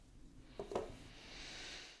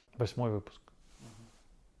8-й выпуск.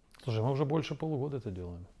 Слушай, мы уже больше полугода это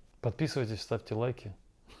делаем. Подписывайтесь, ставьте лайки.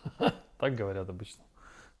 Так говорят обычно.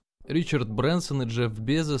 Ричард Брэнсон и Джефф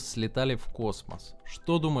Безос слетали в космос.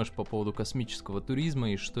 Что думаешь по поводу космического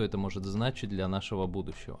туризма и что это может значить для нашего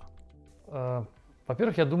будущего?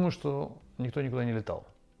 Во-первых, я думаю, что никто никуда не летал.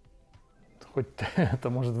 Хоть это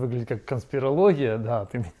может выглядеть как конспирология, да,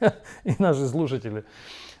 ты меня и наши слушатели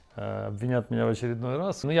обвинят меня в очередной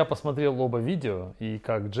раз. Но я посмотрел оба видео, и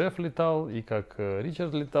как Джефф летал, и как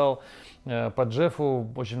Ричард летал. По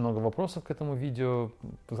Джеффу очень много вопросов к этому видео.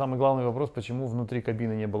 Самый главный вопрос, почему внутри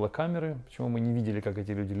кабины не было камеры, почему мы не видели, как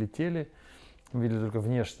эти люди летели. Мы видели только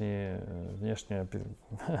внешний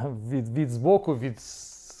вид сбоку, вид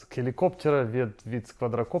с геликоптера, вид с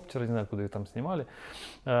квадрокоптера, не знаю, куда их там снимали.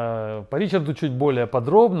 По Ричарду чуть более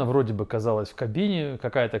подробно, вроде бы казалось в кабине,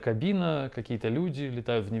 какая-то кабина, какие-то люди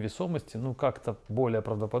летают в невесомости, ну как-то более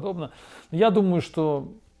правдоподобно. Я думаю,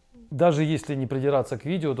 что даже если не придираться к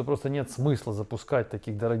видео, то просто нет смысла запускать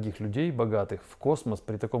таких дорогих людей, богатых, в космос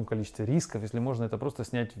при таком количестве рисков, если можно это просто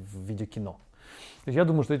снять в виде кино. Я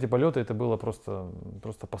думаю, что эти полеты это была просто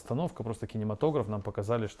постановка, просто кинематограф. Нам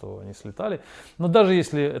показали, что они слетали. Но даже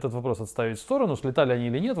если этот вопрос отставить в сторону, слетали они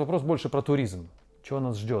или нет, вопрос больше про туризм. Чего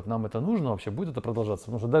нас ждет? Нам это нужно вообще? Будет это продолжаться?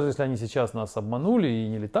 Потому что даже если они сейчас нас обманули и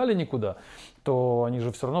не летали никуда, то они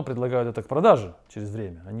же все равно предлагают это к продаже через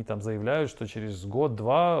время. Они там заявляют, что через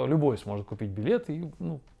год-два любой сможет купить билет и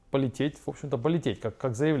полететь, в общем-то полететь,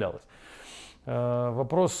 как заявлялось.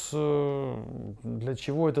 Вопрос, для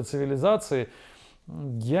чего это цивилизации?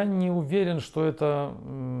 Я не уверен, что это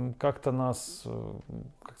как-то нас,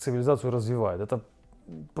 как цивилизацию развивает. Это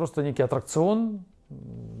просто некий аттракцион,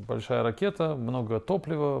 большая ракета, много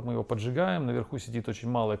топлива, мы его поджигаем, наверху сидит очень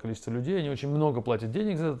малое количество людей, они очень много платят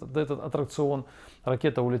денег за этот аттракцион,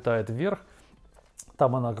 ракета улетает вверх,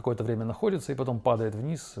 там она какое-то время находится и потом падает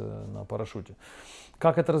вниз на парашюте.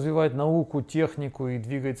 Как это развивает науку, технику и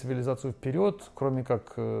двигает цивилизацию вперед, кроме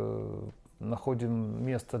как находим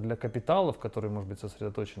место для капиталов, которые, может быть,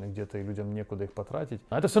 сосредоточены где-то, и людям некуда их потратить.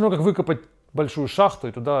 А это все равно как выкопать большую шахту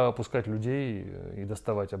и туда опускать людей и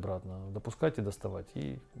доставать обратно. Допускать и доставать.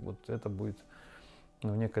 И вот это будет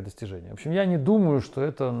некое достижение. В общем, я не думаю, что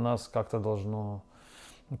это нас как-то должно...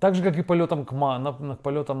 Так же, как и полетом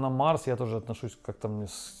полетам на Марс, я тоже отношусь как-то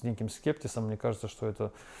с неким скептисом. Мне кажется, что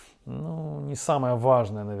это не самое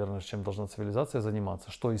важное, наверное, чем должна цивилизация заниматься,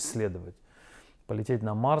 что исследовать. Полететь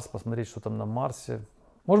на Марс, посмотреть, что там на Марсе.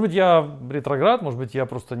 Может быть, я ретроград, может быть, я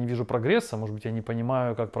просто не вижу прогресса, может быть, я не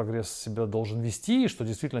понимаю, как прогресс себя должен вести, что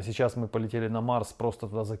действительно сейчас мы полетели на Марс, просто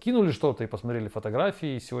туда закинули что-то и посмотрели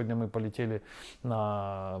фотографии, и сегодня мы полетели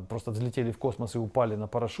просто взлетели в космос и упали на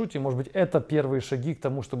парашюте. Может быть, это первые шаги к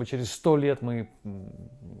тому, чтобы через 100 лет мы,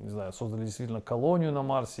 не знаю, создали действительно колонию на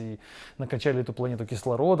Марсе и накачали эту планету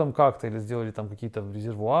кислородом как-то, или сделали там какие-то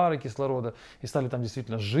резервуары кислорода, и стали там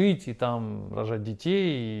действительно жить, и там рожать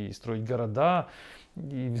детей, и строить города.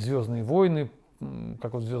 И «Звездные войны»,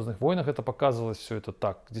 как вот в «Звездных войнах» это показывалось, все это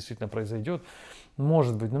так действительно произойдет.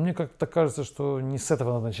 Может быть, но мне как-то кажется, что не с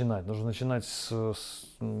этого надо начинать. Нужно начинать,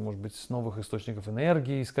 может быть, с новых источников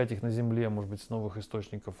энергии, искать их на Земле, может быть, с новых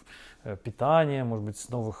источников питания, может быть, с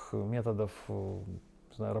новых методов,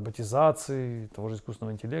 не знаю, роботизации, того же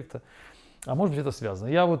искусственного интеллекта. А может быть, это связано.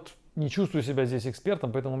 Я вот не чувствую себя здесь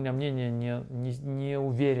экспертом, поэтому у меня мнение не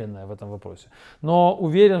уверенное в этом вопросе. Но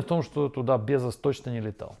уверен в том, что туда Безос точно не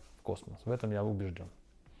летал, в космос. В этом я убежден.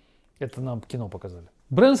 Это нам кино показали.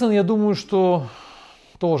 Брэнсон, я думаю, что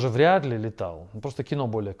тоже вряд ли летал. Просто кино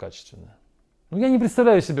более качественное. Я не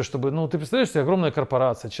представляю себе, чтобы... ты представляешь себе огромная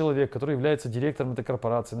корпорация, человек, который является директором этой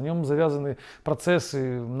корпорации, на нем завязаны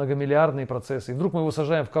процессы, многомиллиардные процессы, и вдруг мы его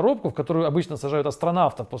сажаем в коробку, в которую обычно сажают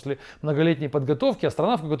астронавтов после многолетней подготовки,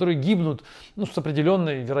 астронавтов, которые гибнут с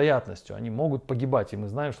определенной вероятностью, они могут погибать, и мы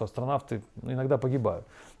знаем, что астронавты иногда погибают.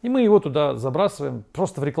 И мы его туда забрасываем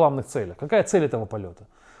просто в рекламных целях. Какая цель этого полета?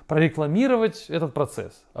 Прорекламировать этот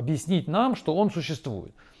процесс, объяснить нам, что он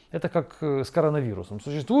существует. Это как с коронавирусом.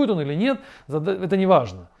 Существует он или нет, это не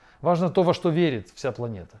важно. Важно то, во что верит вся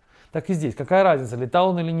планета. Так и здесь. Какая разница, летал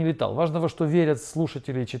он или не летал? Важно, во что верят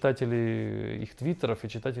слушатели и читатели их твиттеров, и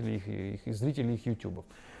читатели их зрители их ютубов.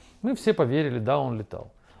 Мы все поверили, да, он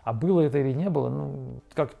летал. А было это или не было,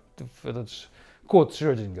 как этот кот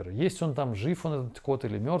Шрёдингера. Есть он там, жив он этот кот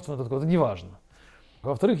или мертв он этот кот, это не важно.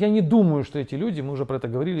 Во-вторых, я не думаю, что эти люди, мы уже про это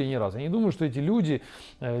говорили не раз, я не думаю, что эти люди,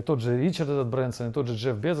 тот же Ричард этот Брэнсон и тот же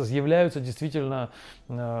Джефф Безос являются действительно,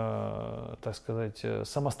 так сказать,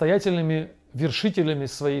 самостоятельными вершителями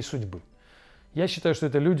своей судьбы. Я считаю, что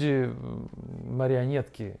это люди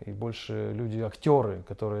марионетки и больше люди актеры,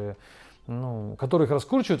 которые которых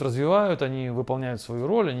раскручивают, развивают, они выполняют свою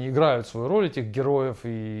роль, они играют свою роль этих героев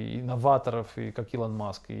и инноваторов, и как Илон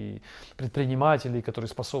Маск, и предпринимателей, которые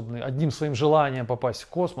способны одним своим желанием попасть в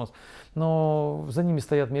космос, но за ними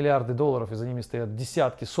стоят миллиарды долларов, и за ними стоят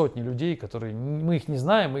десятки, сотни людей, которые мы их не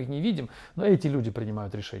знаем, мы их не видим, но эти люди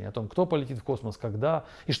принимают решение о том, кто полетит в космос, когда,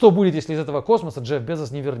 и что будет, если из этого космоса Джефф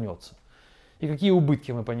Безос не вернется. И какие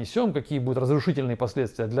убытки мы понесем, какие будут разрушительные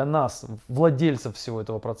последствия для нас, владельцев всего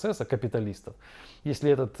этого процесса, капиталистов,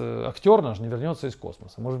 если этот актер наш не вернется из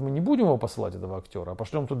космоса. Может, мы не будем его посылать, этого актера, а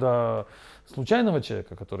пошлем туда случайного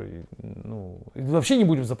человека, который, и вообще не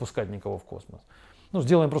будем запускать никого в космос.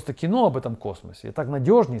 Сделаем просто кино об этом космосе, и так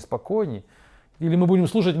надежнее, спокойней. Или мы будем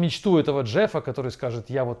слушать мечту этого Джеффа, который скажет: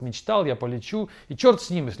 я вот мечтал, я полечу, и черт с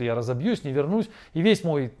ним, если я разобьюсь, не вернусь. И весь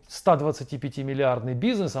мой 125-миллиардный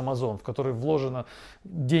бизнес Amazon, в который вложено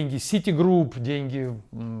деньги Citigroup, деньги,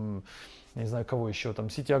 не знаю кого еще, там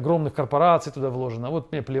сети огромных корпораций туда вложено.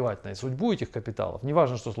 Вот мне плевать на судьбу этих капиталов.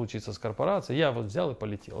 Неважно, что случится с корпорацией, я вот взял и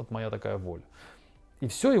полетел. Вот моя такая воля. И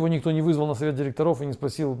все, его никто не вызвал на совет директоров и не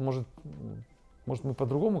спросил, может, мы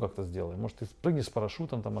по-другому как-то сделаем? Может, ты прыгнешь с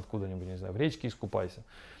парашютом там откуда-нибудь, не знаю, в речке искупайся.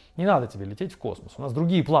 Не надо тебе лететь в космос. У нас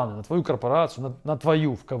другие планы на твою корпорацию, на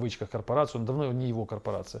твою, в кавычках, корпорацию, давно не его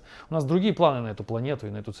корпорация. У нас другие планы на эту планету и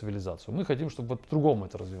на эту цивилизацию. Мы хотим, чтобы вот по-другому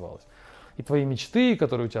это развивалось. И твои мечты,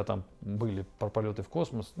 которые у тебя там были про полеты в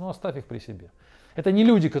космос, оставь их при себе. Это не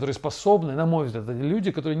люди, которые способны, на мой взгляд, это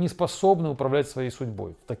люди, которые не способны управлять своей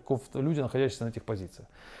судьбой. Люди, находящиеся на этих позициях.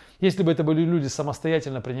 Если бы это были люди,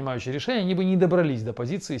 самостоятельно принимающие решения, они бы не добрались до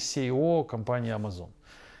позиции CEO компании Amazon.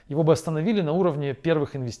 Его бы остановили на уровне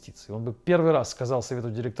первых инвестиций. Он бы первый раз сказал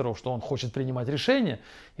совету директоров, что он хочет принимать решения,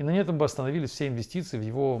 и на этом бы остановились все инвестиции в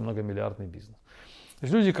его многомиллиардный бизнес. То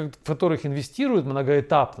есть люди, которых инвестируют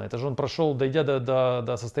многоэтапно, это же он прошел, дойдя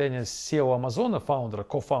до состояния SEO Амазона,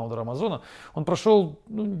 кофаундера Амазона, он прошел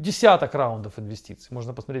десяток раундов инвестиций,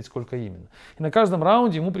 можно посмотреть, сколько именно. И на каждом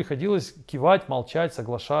раунде ему приходилось кивать, молчать,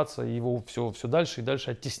 соглашаться, и его все дальше и дальше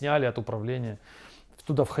оттесняли от управления.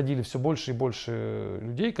 Туда входили все больше и больше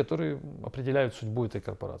людей, которые определяют судьбу этой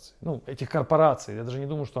корпорации. Этих корпораций. Я даже не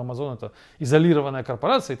думаю, что Amazon это изолированная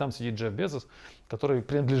корпорация, и там сидит Джефф Безос, который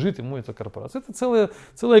принадлежит ему эта корпорация. Это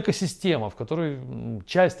целая экосистема, в которой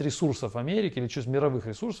часть ресурсов Америки или часть мировых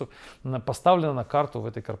ресурсов поставлена на карту в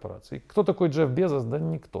этой корпорации. Кто такой Джефф Безос? Да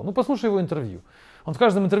никто. Послушай его интервью. Он в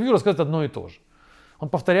каждом интервью рассказывает одно и то же. Он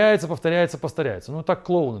повторяется. Так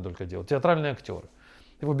клоуны только делают, театральные актеры.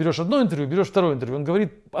 Ты его берешь одно интервью, берешь второе интервью, он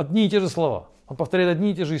говорит одни и те же слова. Он повторяет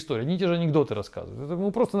одни и те же истории, одни и те же анекдоты рассказывает.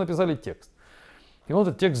 Ему просто написали текст. И он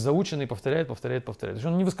этот текст заученный повторяет. То есть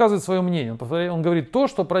он не высказывает свое мнение, он говорит то,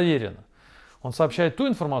 что проверено. Он сообщает ту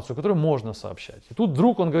информацию, которую можно сообщать. И тут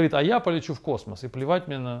вдруг он говорит: а я полечу в космос, и плевать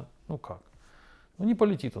мне на... как? Не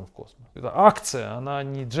полетит он в космос. Это акция, она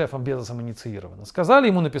не Джеффом Безосом инициирована. Сказали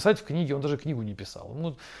ему написать в книге, он даже книгу не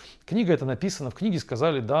писал. Книга это написана, в книге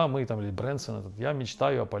сказали: да, мы там, или Брэнсон, я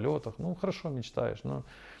мечтаю о полетах. Хорошо, мечтаешь.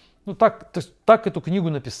 Так эту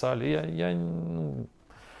книгу написали.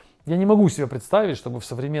 Я не могу себе представить, чтобы в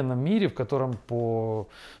современном мире, в котором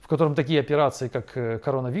такие операции, как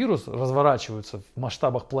коронавирус, разворачиваются в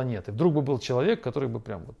масштабах планеты, вдруг бы был человек, который бы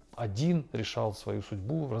прям один решал свою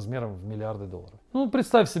судьбу размером в миллиарды долларов.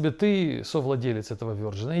 Представь себе, ты совладелец этого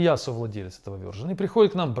Virgin, и я совладелец этого Virgin, и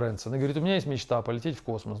приходит к нам Брэнсон и говорит: у меня есть мечта полететь в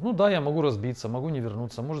космос. Да, я могу разбиться, могу не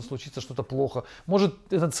вернуться, может случиться что-то плохо, может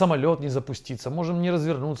этот самолет не запуститься, можем не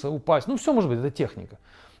развернуться, упасть. Все может быть, это техника.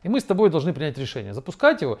 И мы с тобой должны принять решение,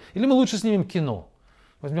 запускать его, или мы лучше снимем кино.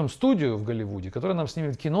 Возьмем студию в Голливуде, которая нам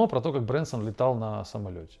снимет кино про то, как Брэнсон летал на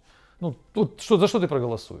самолете. За что ты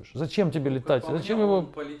проголосуешь? Зачем тебе летать? Зачем его... Он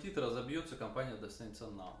полетит, разобьется, компания достанется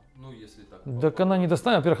нам. Если так. Так она не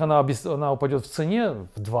достанет. Во-первых, она упадет в цене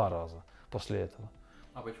в 2 раза после этого.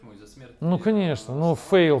 А почему? Из-за смерти? Конечно.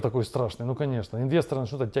 Фейл такой страшный. Конечно. Инвесторы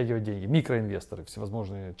начнут оттягивать деньги. Микроинвесторы,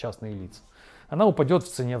 всевозможные частные лица. Она упадет в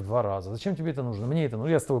цене в 2 раза. Зачем тебе это нужно? Мне это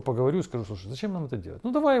нужно. Я с тобой поговорю и скажу: слушай, зачем нам это делать?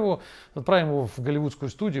 Давай отправим его в голливудскую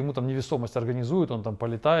студию, ему там невесомость организуют, он там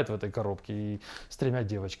полетает в этой коробке и с 3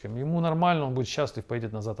 девочками. Ему нормально, он будет счастлив,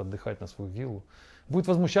 поедет назад отдыхать на свою виллу. Будет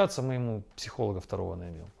возмущаться, мы ему психолога 2-го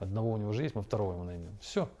наймем. Одного у него уже есть, мы 2-го ему наймем.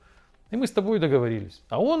 Все. И мы с тобой договорились.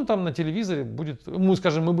 А он там на телевизоре будет, мы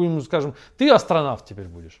скажем: ты астронавт теперь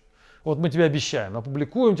будешь. Вот мы тебе обещаем,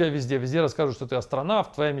 опубликуем тебя везде расскажут, что ты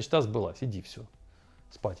астронавт, твоя мечта сбылась. Иди, все,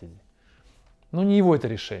 спать иди. Не его это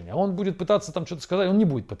решение. А он будет пытаться там что-то сказать, он не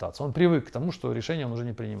будет пытаться. Он привык к тому, что решения он уже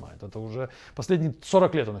не принимает. Это уже последние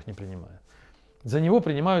 40 лет он их не принимает. За него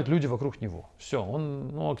принимают люди вокруг него. Все,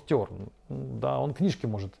 он актер. Да, он книжки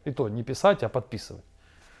может и то не писать, а подписывать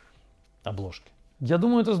обложки. Я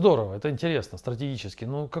думаю, это здорово, это интересно стратегически,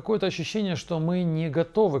 но какое-то ощущение, что мы не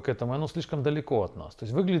готовы к этому, оно слишком далеко от нас. То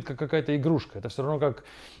есть выглядит как какая-то игрушка. Это все равно как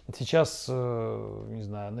сейчас, не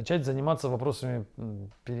знаю, начать заниматься вопросами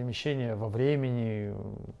перемещения во времени,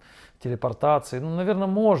 телепортации. Ну, наверное,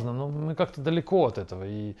 можно, но мы как-то далеко от этого.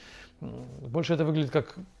 И больше это выглядит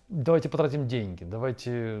как давайте потратим деньги,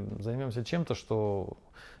 давайте займемся чем-то, что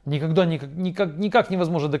никак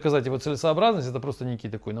невозможно доказать его целесообразность. Это просто некий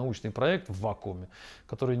такой научный проект в вакууме,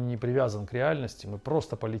 который не привязан к реальности. Мы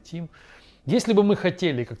просто полетим. Если бы мы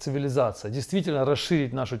хотели, как цивилизация, действительно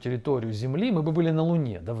расширить нашу территорию Земли, мы бы были на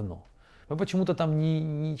Луне давно. Мы почему-то там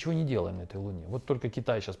ничего не делаем на этой Луне. Вот только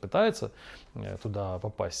Китай сейчас пытается туда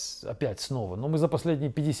попасть опять снова. Но мы за последние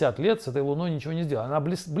 50 лет с этой Луной ничего не сделали. Она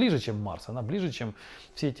ближе, чем Марс. Она ближе, чем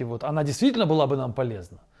все эти вот... Она действительно была бы нам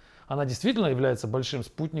полезна. Она действительно является большим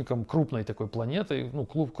спутником крупной такой планеты, ну,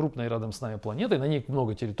 крупной рядом с нами планетой. На ней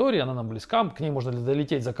много территорий, она нам близка. К ней можно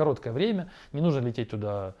долететь за короткое время. Не нужно лететь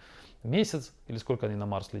туда месяц или сколько они на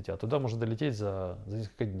Марс летят. Туда можно долететь за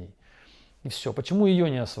несколько дней. И все. Почему ее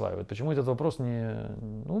не осваивают? Почему этот вопрос не...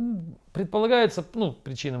 Ну, предполагается, ну,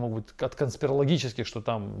 причины могут быть от конспирологических, что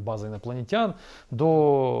там база инопланетян,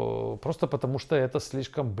 до просто потому, что это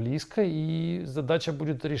слишком близко, и задача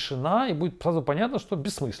будет решена, и будет сразу понятно, что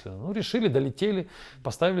бессмысленно. Ну, решили, долетели,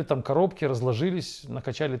 поставили там коробки, разложились,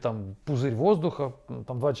 накачали там пузырь воздуха,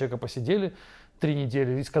 там 2 человека посидели 3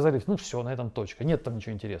 недели и сказали, ну все, на этом точка. Нет там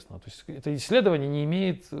ничего интересного. То есть это исследование не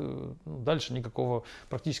имеет дальше никакого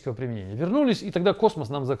практического применения. Вернулись, и тогда космос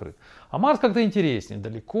нам закрыт. А Марс как-то интереснее,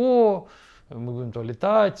 далеко, мы будем туда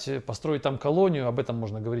летать, построить там колонию, об этом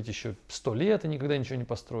можно говорить еще 100 лет и никогда ничего не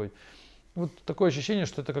построить. Вот такое ощущение,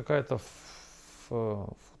 что это какая-то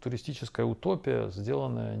футуристическая утопия,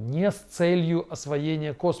 сделанная не с целью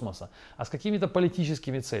освоения космоса, а с какими-то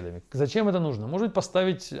политическими целями. Зачем это нужно? Может быть,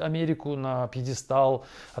 поставить Америку на пьедестал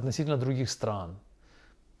относительно других стран,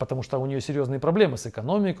 потому что у нее серьезные проблемы с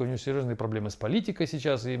экономикой, у нее серьезные проблемы с политикой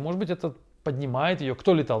сейчас, и, может быть, это поднимает ее.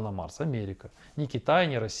 Кто летал на Марс? Америка. Не Китай,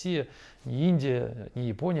 не Россия, не Индия, не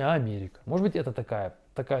Япония, а Америка. Может быть, это такая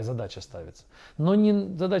задача ставится. Но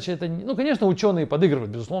задача это... Ну, конечно, ученые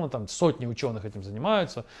подыгрывают, безусловно, там сотни ученых этим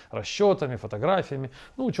занимаются, расчетами, фотографиями.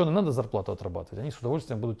 Ну, ученым надо зарплату отрабатывать, они с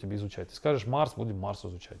удовольствием будут тебе изучать. Ты скажешь Марс, будем Марс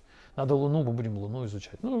изучать. Надо Луну, мы будем Луну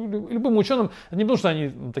изучать. Ну, любым ученым, не потому что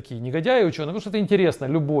они такие негодяи ученые, потому что это интересно,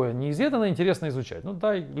 любое неизведанное интересно изучать. Ну,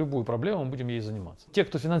 дай любую проблему, мы будем ей заниматься. Те,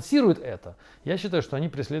 кто финансирует это, я считаю, что они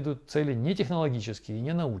преследуют цели не технологические и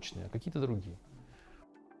не научные, а какие-то другие.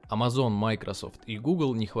 Amazon, Microsoft и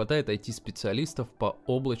Google не хватает IT-специалистов по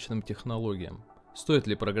облачным технологиям. Стоит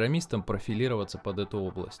ли программистам профилироваться под эту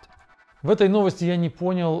область? В этой новости я не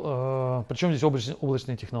понял, при чем здесь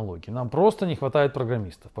облачные технологии. Нам просто не хватает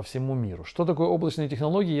программистов по всему миру. Что такое облачные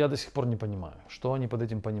технологии, я до сих пор не понимаю. Что они под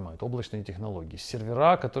этим понимают? Облачные технологии.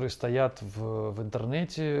 Сервера, которые стоят в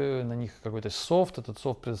интернете, на них какой-то софт, этот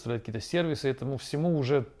софт предоставляет какие-то сервисы, этому всему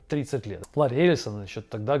уже 30 лет. Ларри Эллисон еще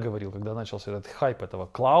тогда говорил, когда начался этот хайп этого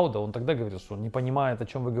клауда, он тогда говорил, что он не понимает, о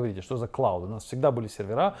чем вы говорите, что за клауд. У нас всегда были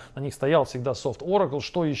сервера, на них стоял всегда софт Oracle,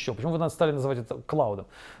 что еще? Почему вы нас стали называть это клаудом?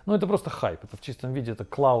 Ну, это просто хайп, это в чистом виде, это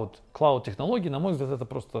клауд технологии, на мой взгляд, это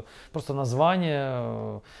просто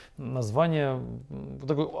название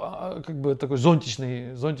такое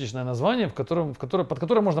зонтичное название, под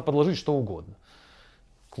которое можно подложить что угодно.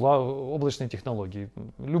 Облачные технологии.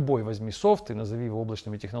 Любой возьми софт и назови его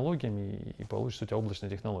облачными технологиями, и получится у тебя облачные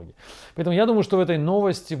технологии. Поэтому я думаю, что в этой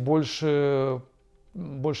новости больше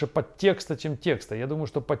подтекста, чем текста. Я думаю,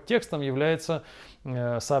 что подтекстом является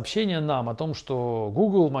сообщение нам о том, что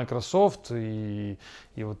Google, Microsoft и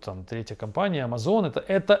вот там третья компания, Amazon,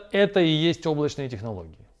 это и есть облачные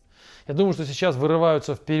технологии. Я думаю, что сейчас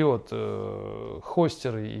вырываются вперед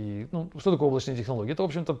хостеры. Что такое облачные технологии? Это, в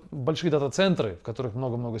общем-то, большие дата-центры, в которых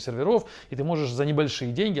много-много серверов, и ты можешь за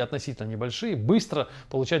небольшие деньги, относительно небольшие, быстро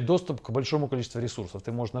получать доступ к большому количеству ресурсов.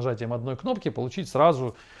 Ты можешь нажатием одной кнопки получить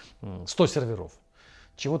сразу 100 серверов.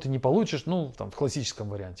 Чего ты не получишь, в классическом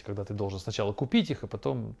варианте, когда ты должен сначала купить их, и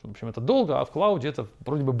потом, в общем, это долго, а в клауде это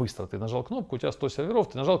вроде бы быстро. Ты нажал кнопку, у тебя 100 серверов,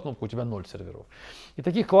 ты нажал кнопку, у тебя 0 серверов. И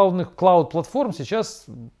таких клауд-платформ сейчас,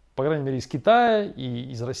 по крайней мере, из Китая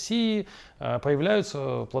и из России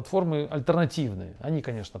появляются платформы альтернативные. Они,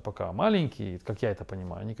 конечно, пока маленькие, как я это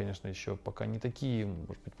понимаю, они, конечно, еще пока не такие,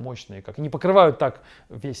 может быть, мощные, как не покрывают так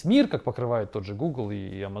весь мир, как покрывает тот же Google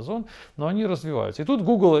и Amazon, но они развиваются. И тут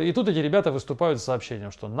эти ребята выступают с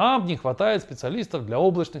сообщением, что нам не хватает специалистов для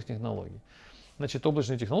облачных технологий. Значит,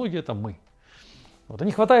 облачные технологии — это мы. Вот. И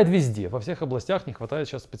не хватает везде, во всех областях не хватает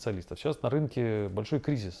сейчас специалистов. Сейчас на рынке большой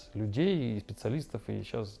кризис людей и специалистов, и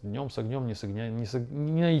сейчас днем с огнем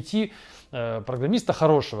не найти программиста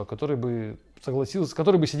хорошего, который бы согласился,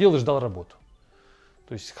 который бы сидел и ждал работу.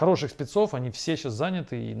 То есть хороших спецов, они все сейчас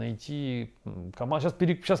заняты, и найти команду.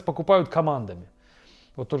 Сейчас покупают командами.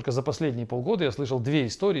 Вот только за последние полгода я слышал 2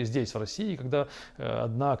 истории здесь, в России, когда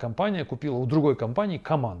одна компания купила у другой компании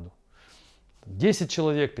команду. 10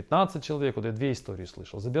 человек, 15 человек, вот я 2 истории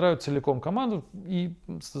слышал. Забирают целиком команду и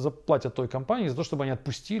заплатят той компании за то, чтобы они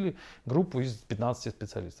отпустили группу из 15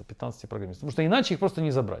 специалистов, 15 программистов. Потому что иначе их просто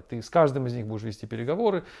не забрать. Ты с каждым из них будешь вести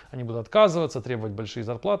переговоры, они будут отказываться, требовать большие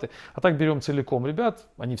зарплаты. А так берем целиком ребят,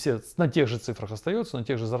 они все на тех же цифрах остаются, на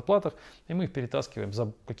тех же зарплатах, и мы их перетаскиваем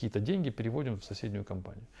за какие-то деньги, переводим в соседнюю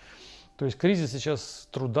компанию. То есть кризис сейчас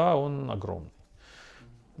труда, он огромный.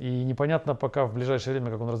 И непонятно пока в ближайшее время,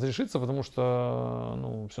 как он разрешится, потому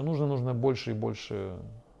что все нужно больше и больше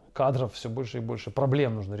кадров, все больше и больше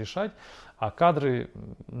проблем нужно решать. А кадры,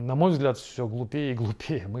 на мой взгляд, все глупее и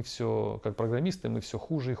глупее. Мы все, как программисты, мы все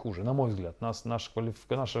хуже и хуже. На мой взгляд, наш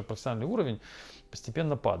профессиональный уровень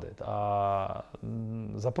постепенно падает. А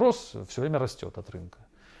запрос все время растет от рынка.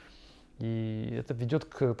 И это ведет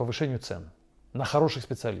к повышению цен на хороших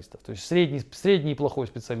специалистов. То есть средний и плохой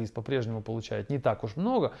специалист по-прежнему получает не так уж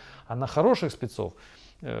много, а на хороших спецов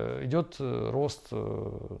идет рост,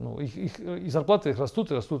 и зарплаты их растут,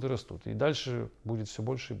 и растут, и растут. И дальше будет все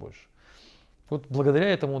больше и больше. Вот благодаря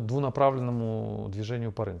этому двунаправленному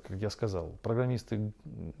движению по рынку, как я сказал, программисты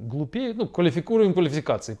глупеют, уровень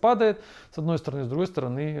квалификации падает, с одной стороны, с другой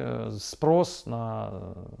стороны, спрос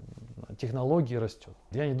на технологии растет.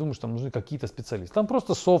 Я не думаю, что там нужны какие-то специалисты. Там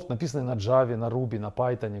просто софт, написанный на Java, на Ruby, на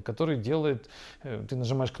Python, который делает, ты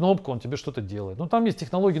нажимаешь кнопку, он тебе что-то делает. Там есть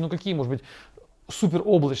технологии, какие, может быть, супер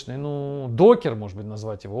облачный, докер, может быть,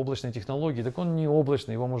 назвать его облачной технологией, так он не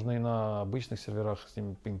облачный, его можно и на обычных серверах с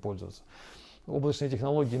ним им пользоваться. Облачные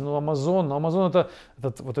технологии, Amazon это,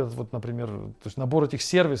 например, то есть набор этих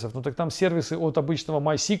сервисов, так там сервисы от обычного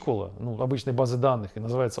MySQL, обычной базы данных, и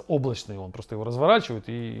называется облачный, он просто его разворачивают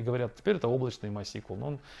и говорят, теперь это облачный MySQL,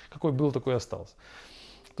 он какой был, такой и остался.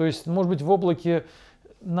 То есть, может быть, в облаке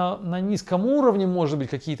на низком уровне, может быть,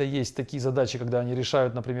 какие-то есть такие задачи, когда они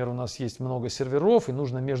решают, например, у нас есть много серверов, и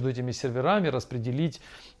нужно между этими серверами распределить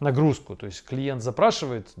нагрузку. То есть клиент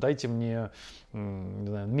запрашивает, дайте мне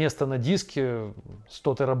место на диске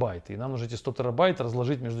 100 терабайт, и нам нужно эти 100 терабайт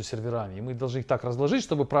разложить между серверами. И мы должны их так разложить,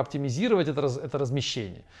 чтобы прооптимизировать это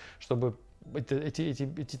размещение, чтобы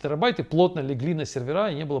эти терабайты плотно легли на сервера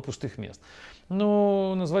и не было пустых мест.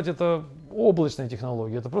 Но назвать это облачной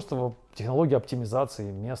технологией, это просто технология оптимизации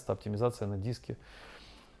места, оптимизация на диске.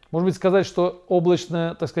 Может быть, сказать, что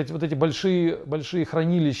облачное, так сказать, вот эти большие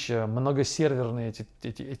хранилища, многосерверные,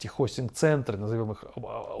 эти хостинг-центры, назовем их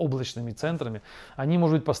облачными центрами, они,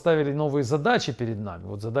 может быть, поставили новые задачи перед нами.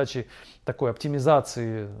 Вот задачи такой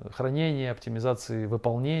оптимизации хранения, оптимизации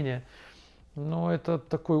выполнения. Но это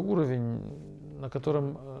такой уровень, на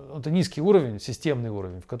котором, это низкий уровень, системный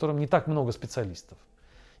уровень, в котором не так много специалистов.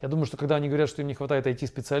 Я думаю, что когда они говорят, что им не хватает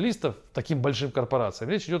IT-специалистов таким большим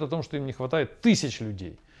корпорациям, речь идет о том, что им не хватает 1000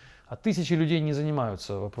 людей. А 1000 людей не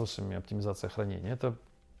занимаются вопросами оптимизации хранения. Это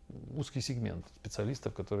узкий сегмент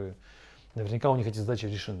специалистов, которые наверняка у них эти задачи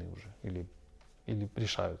решены уже или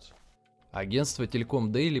решаются. Агентство Telecom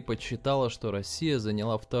Daily подсчитало, что Россия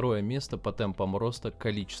заняла 2-е место по темпам роста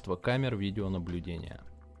количества камер видеонаблюдения.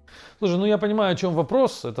 Слушай, я понимаю, о чем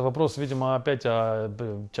вопрос. Это вопрос, видимо, опять о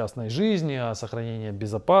частной жизни, о сохранении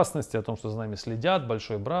безопасности, о том, что за нами следят,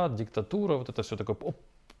 большой брат, диктатура. Вот это все такое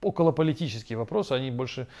околополитические вопросы, они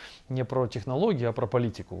больше не про технологии, а про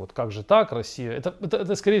политику. Вот как же так, Россия?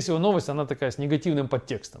 Это скорее всего, новость, она такая с негативным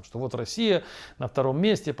подтекстом, что вот Россия на 2-м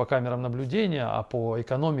месте по камерам наблюдения, а по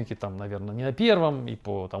экономике там, наверное, не на 1-м, и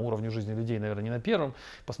по уровню жизни людей, наверное, не на 1-м.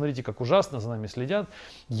 Посмотрите, как ужасно за нами следят.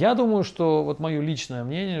 Я думаю, что, вот мое личное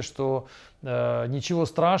мнение, что ничего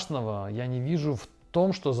страшного я не вижу в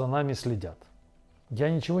том, что за нами следят. Я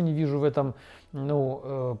ничего не вижу в этом,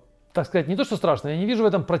 так сказать, не то, что страшно, я не вижу в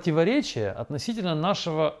этом противоречия относительно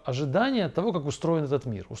нашего ожидания того, как устроен этот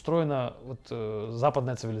мир, устроена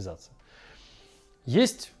западная цивилизация.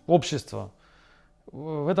 Есть общество.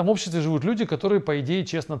 В этом обществе живут люди, которые, по идее,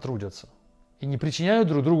 честно трудятся и не причиняют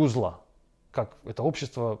друг другу зла. Как это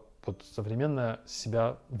общество современное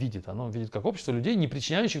себя видит. Оно видит как общество людей, не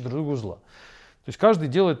причиняющих друг другу зла. То есть каждый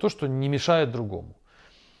делает то, что не мешает другому.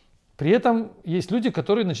 При этом есть люди,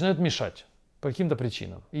 которые начинают мешать по каким-то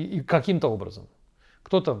причинам и каким-то образом.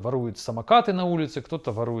 Кто-то ворует самокаты на улице,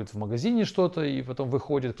 кто-то ворует в магазине что-то и потом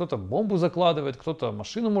выходит, кто-то бомбу закладывает, кто-то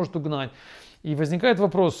машину может угнать. И возникает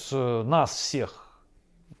вопрос нас всех,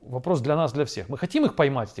 вопрос для нас, для всех. Мы хотим их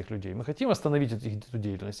поймать, этих людей? Мы хотим остановить эту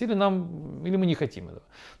деятельность? Или мы не хотим этого?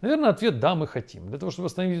 Наверное, ответ да, мы хотим. Для того, чтобы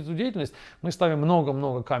остановить эту деятельность, мы ставим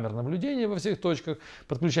много-много камер наблюдения во всех точках,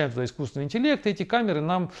 подключаем туда искусственный интеллект, и эти камеры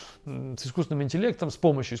нам с искусственным интеллектом, с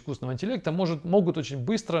помощью искусственного интеллекта могут очень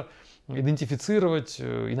быстро идентифицировать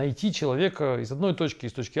и найти человека из одной точки,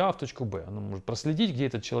 из точки А в точку Б. Оно может проследить, где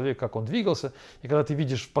этот человек, как он двигался. И когда ты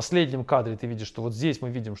видишь в последнем кадре, ты видишь, что вот здесь мы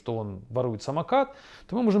видим, что он ворует самокат,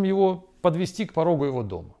 то мы можем его подвести к порогу его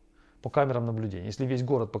дома по камерам наблюдения. Если весь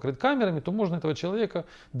город покрыт камерами, то можно этого человека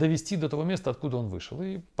довести до того места, откуда он вышел,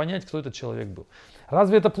 и понять, кто этот человек был.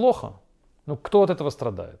 Разве это плохо? Ну, кто от этого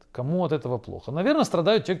страдает? Кому от этого плохо? Наверное,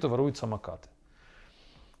 страдают те, кто ворует самокаты.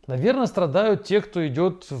 Наверное, страдают те, кто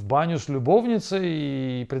идет в баню с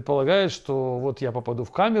любовницей и предполагает, что вот я попаду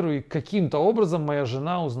в камеру и каким-то образом моя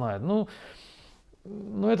жена узнает. Ну,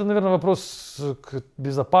 это, наверное, вопрос к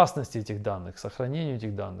безопасности этих данных, к сохранению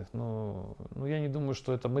этих данных. Но я не думаю,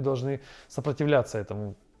 что мы должны сопротивляться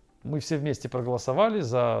этому. Мы все вместе проголосовали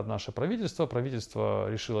за наше правительство. Правительство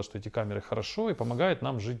решило, что эти камеры хорошо и помогает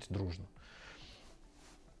нам жить дружно.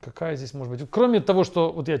 Какая здесь может быть? Кроме того,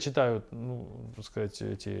 что вот я читаю, так сказать,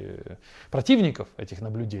 противников этих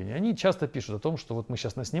наблюдений, они часто пишут о том, что вот мы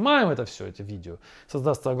сейчас наснимаем это все, это видео,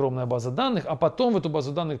 создастся огромная база данных, а потом в эту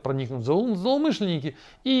базу данных проникнут злоумышленники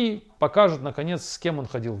и покажут, наконец, с кем он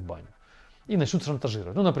ходил в баню. И начнут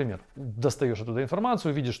шантажировать. Ну, например, достаешь оттуда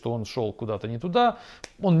информацию, видишь, что он шел куда-то не туда,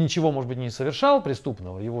 он ничего, может быть, не совершал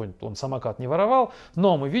преступного, он самокат не воровал,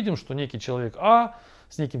 но мы видим, что некий человек А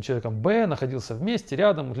с неким человеком Б находился вместе,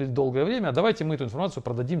 рядом, долгое время, а давайте мы эту информацию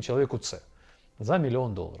продадим человеку С за $1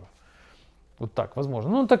 миллион. Вот так,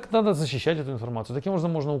 возможно. Ну, так надо защищать эту информацию. Таким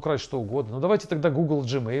образом можно украсть что угодно. Но давайте тогда Google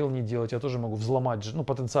Gmail не делать. Я тоже могу взломать,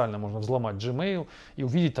 потенциально можно взломать Gmail и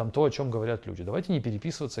увидеть там то, о чем говорят люди. Давайте не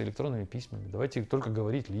переписываться электронными письмами. Давайте только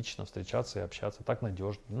говорить лично, встречаться и общаться. Так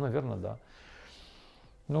надежно. Ну, наверное, да.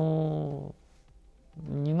 Ну,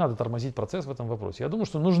 не надо тормозить процесс в этом вопросе. Я думаю,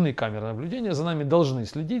 что нужны камеры наблюдения, за нами должны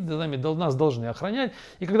следить, нас должны охранять.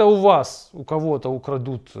 И когда у кого-то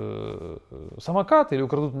украдут самокат или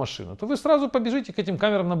украдут машину, то вы сразу побежите к этим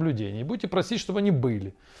камерам наблюдения и будете просить, чтобы они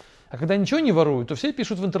были. А когда ничего не воруют, то все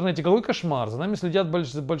пишут в интернете: какой кошмар, за нами следят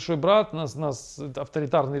большой брат, нас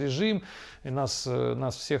авторитарный режим, и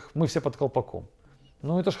мы все под колпаком.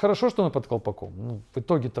 Ну, это же хорошо, что мы под колпаком. Ну, в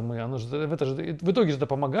итоге-то в итоге же это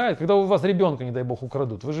помогает. Когда у вас ребенка, не дай бог,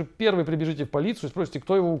 украдут, вы же первый прибежите в полицию и спросите,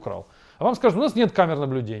 кто его украл. А вам скажут: у нас нет камер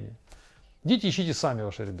наблюдения. Идите, ищите сами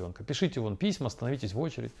вашего ребенка. Пишите вон письма, становитесь в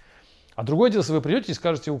очередь. А другое дело, если вы придете и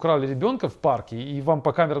скажете: украли ребенка в парке, и вам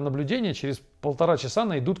по камерам наблюдения через 1,5 часа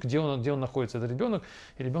найдут, где он находится, этот ребенок,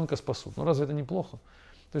 и ребенка спасут. Ну, разве это неплохо?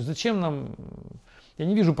 То есть зачем нам... Я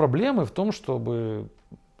не вижу проблемы в том, чтобы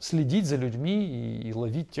следить за людьми и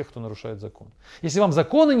ловить тех, кто нарушает закон. Если вам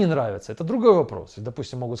законы не нравятся, это другой вопрос.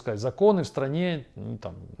 Допустим, могут сказать: законы в стране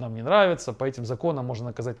нам не нравятся, по этим законам можно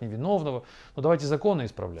наказать невиновного. Но давайте законы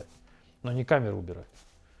исправлять, но не камеры убирать.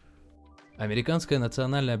 Американское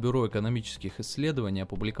национальное бюро экономических исследований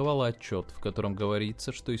опубликовало отчет, в котором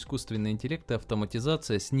говорится, что искусственный интеллект и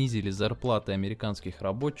автоматизация снизили зарплаты американских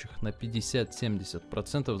рабочих на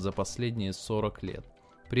 50-70% за последние 40 лет.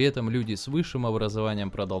 При этом люди с высшим образованием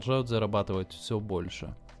продолжают зарабатывать все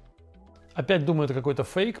больше. Опять думаю, это какой-то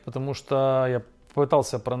фейк, потому что я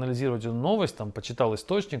пытался проанализировать эту новость, почитал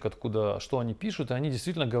источник, что они пишут, и они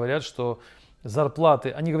действительно говорят, что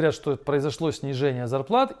они говорят, что произошло снижение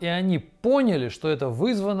зарплат, и они поняли, что это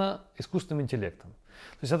вызвано искусственным интеллектом.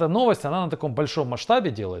 То есть эта новость, она на таком большом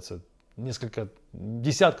масштабе делается. Несколько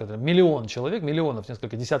десятков,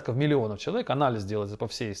 несколько десятков миллионов человек, анализ делается по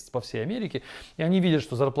всей Америке, и они видят,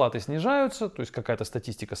 что зарплаты снижаются, то есть какая-то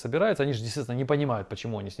статистика собирается, они же, естественно, не понимают,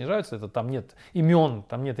 почему они снижаются, там нет имен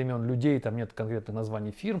людей, там нет конкретных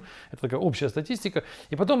названий фирм, это такая общая статистика,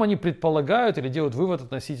 и потом они предполагают или делают вывод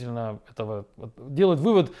относительно этого, делают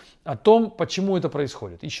вывод о том, почему это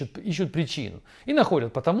происходит, ищут причину, и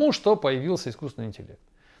находят: потому что появился искусственный интеллект.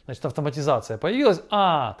 Значит, автоматизация появилась.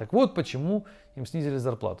 Так вот почему им снизили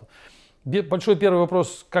зарплату. Большой первый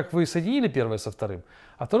вопрос: как вы соединили первое со вторым?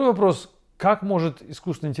 А второй вопрос: как может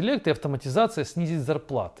искусственный интеллект и автоматизация снизить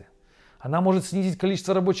зарплаты? Она может снизить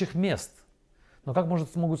количество рабочих мест. Но как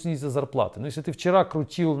могут снизиться зарплаты? Ну, если ты вчера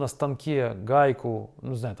крутил на станке гайку,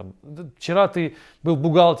 вчера ты был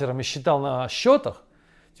бухгалтером и считал на счетах,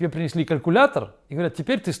 тебе принесли калькулятор и говорят: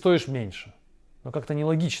 теперь ты стоишь меньше. Но как-то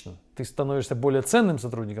нелогично. Ты становишься более ценным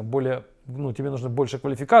сотрудником, тебе нужно больше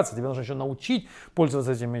квалификации, тебе нужно еще научить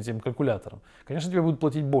пользоваться этим калькулятором. Конечно, тебе будут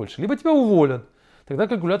платить больше. Либо тебя уволят, тогда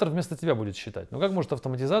калькулятор вместо тебя будет считать. Но как может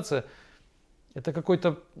автоматизация Это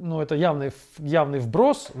какой-то, ну, это явный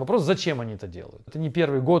вброс. Вопрос, зачем они это делают. Это не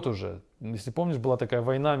первый год уже. Если помнишь, была такая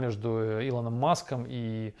война между Илоном Маском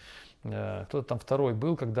и кто-то там второй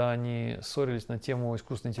был, когда они ссорились на тему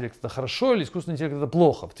искусственный интеллект это хорошо или искусственный интеллект это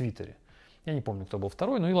плохо в Твиттере. Я не помню, кто был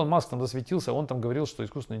второй, но Илон Маск там засветился, он там говорил, что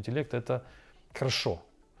искусственный интеллект это хорошо.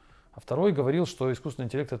 А второй говорил, что искусственный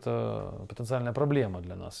интеллект это потенциальная проблема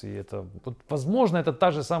для нас. И это, вот, возможно, это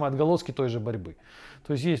та же самая отголоски той же борьбы.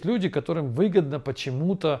 То есть есть люди, которым выгодно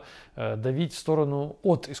почему-то давить в сторону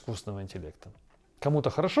от искусственного интеллекта.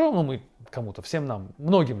 Кому-то хорошо, ну мы, кому-то, всем нам,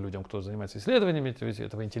 многим людям, кто занимается исследованиями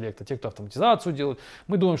этого интеллекта, те, кто автоматизацию делает,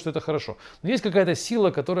 мы думаем, что это хорошо. Но есть какая-то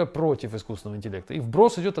сила, которая против искусственного интеллекта, и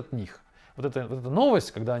вброс идет от них. Вот эта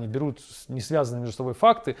новость, когда они берут не связанные между собой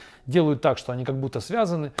факты, делают так, что они как будто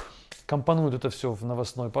связаны, компонуют это все в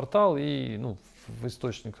новостной портал и ну, в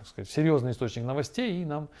источник, так сказать, серьезный источник новостей, и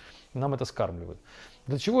нам это скармливают.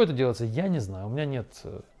 Для чего это делается, я не знаю, у меня нет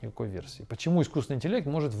никакой версии. Почему искусственный интеллект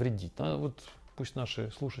может вредить? Вот пусть наши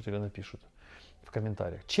слушатели напишут в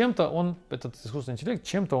комментариях. Чем-то он, этот искусственный интеллект,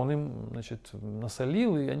 чем-то он им, значит,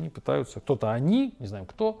 насолил, и они пытаются, кто-то они, не знаем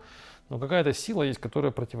кто, но какая-то сила есть,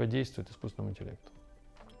 которая противодействует искусственному интеллекту.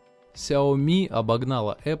 Xiaomi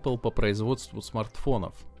обогнала Apple по производству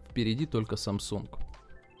смартфонов. Впереди только Samsung.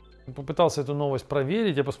 Попытался эту новость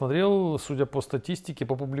проверить, я посмотрел, судя по статистике,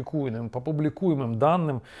 по публикуемым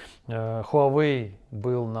данным, Huawei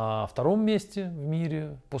был на втором месте в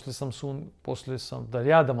мире после Samsung, да,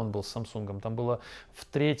 рядом он был с Samsung, там было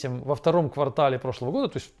во втором квартале прошлого года,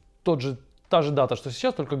 то есть та же дата, что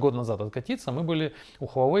сейчас, только год назад откатиться, у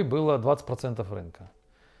Huawei было 20% рынка.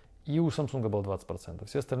 И у Samsung было 20%.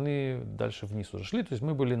 Все остальные дальше вниз уже шли, то есть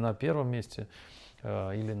мы были на первом месте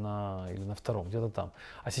или на втором, где-то там.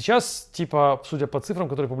 А сейчас, типа, судя по цифрам,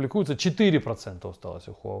 которые публикуются, 4% осталось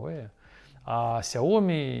у Huawei. А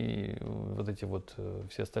Xiaomi, вот эти вот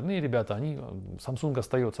все остальные ребята, Samsung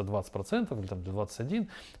остается 20% или там 21%,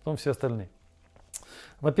 потом все остальные.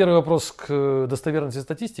 Во-первых, вопрос к достоверности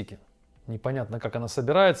статистики. Непонятно, как она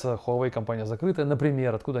собирается. Huawei компания закрытая,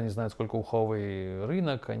 например. Откуда они знают, сколько у Huawei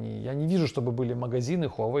рынок? Я не вижу, чтобы были магазины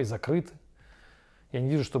Huawei закрыты. Я не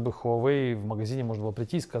вижу, чтобы Huawei в магазине можно было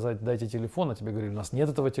прийти и сказать, дайте телефон, а тебе говорили, у нас нет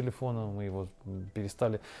этого телефона, мы его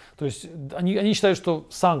перестали. То есть они считают, что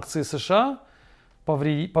санкции США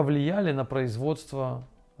повлияли на производство,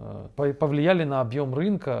 повлияли на объем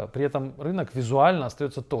рынка, при этом рынок визуально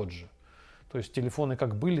остается тот же. То есть телефоны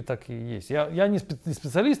как были, так и есть. Я не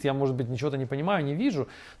специалист, я, может быть, ничего-то не понимаю, не вижу,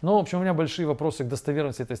 но, в общем, у меня большие вопросы к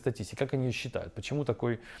достоверности этой статистики. Как они ее считают? Почему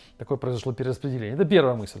такое произошло перераспределение? Это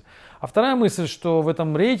первая мысль. А вторая мысль, что в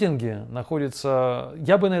этом рейтинге находится...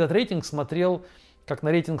 Я бы на этот рейтинг смотрел как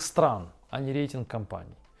на рейтинг стран, а не рейтинг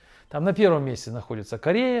компаний. Там на первом месте находится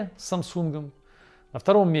Корея с Samsung, на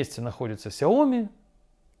втором месте находится Xiaomi,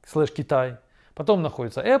 /Китай, потом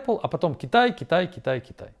находится Apple, а потом Китай.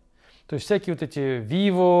 То есть всякие вот эти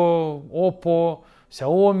Vivo, Oppo,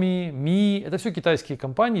 Xiaomi, Mi, это все китайские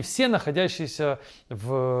компании, все находящиеся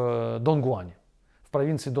в Донгуане. В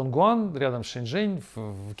провинции Донгуан, рядом с Шэньчжэнь,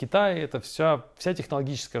 в Китае, это вся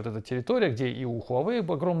технологическая вот эта территория, где и у Huawei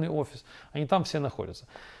огромный офис, они там все находятся.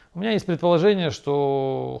 У меня есть предположение,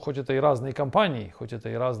 что хоть это и разные компании, хоть это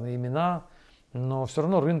и разные имена, но все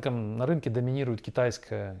равно на рынке доминируют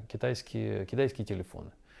китайские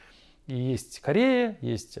телефоны. И есть Корея,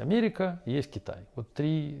 есть Америка, есть Китай. Вот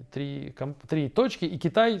три точки, и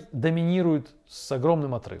Китай доминирует с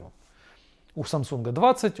огромным отрывом. У Samsung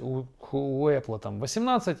 20, у Apple там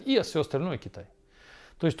 18, и все остальное Китай.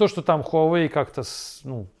 То есть то, что там Huawei как-то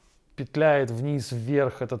петляет вниз,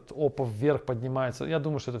 вверх, этот Oppo вверх поднимается, я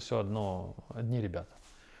думаю, что это все одни ребята.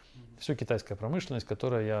 Все китайская промышленность,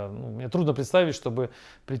 которая мне трудно представить, чтобы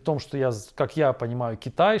при том, что как я понимаю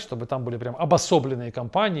Китай, чтобы там были прям обособленные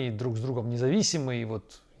компании, друг с другом независимые,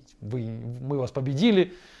 вот мы вас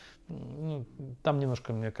победили. Там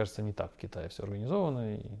немножко, мне кажется, не так в Китае все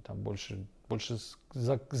организовано, и там больше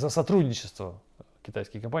за сотрудничество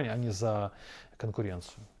китайские компании, а не за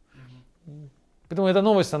конкуренцию. Поэтому эта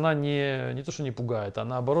новость, она не то, что не пугает, а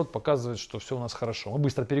наоборот показывает, что все у нас хорошо. Мы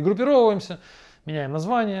быстро перегруппировываемся, меняем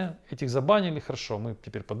название, этих забанили, хорошо, мы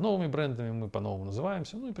теперь под новыми брендами, мы по-новому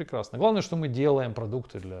называемся, и прекрасно. Главное, что мы делаем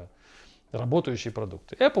продукты работающие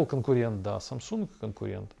продукты. Apple конкурент, да, Samsung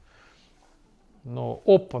конкурент, но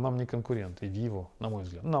Oppo нам не конкурент, и Vivo, на мой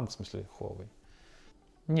взгляд, нам в смысле Huawei.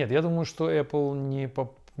 Нет, я думаю, что Apple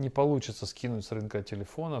не получится скинуть с рынка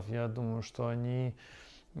телефонов, я думаю, что они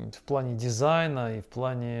в плане дизайна и в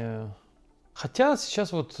плане... Хотя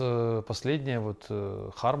сейчас последняя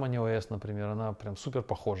Harmony OS, например, она прям супер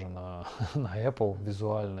похожа на Apple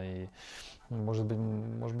визуально. И Может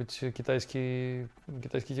быть, китайские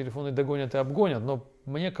телефоны догонят и обгонят, но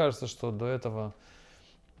мне кажется, что до этого...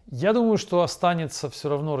 Я думаю, что останется все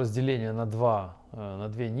равно разделение на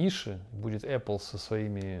две ниши. Будет Apple со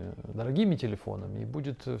своими дорогими телефонами, и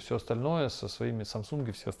будет все остальное со своими Samsung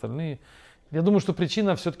и все остальные. Я думаю, что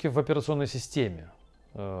причина все-таки в операционной системе.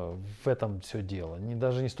 В этом все дело.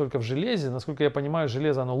 Даже не столько в железе. Насколько я понимаю,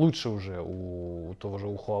 железо оно лучше уже у того же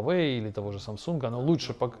у Huawei или того же Samsung. Оно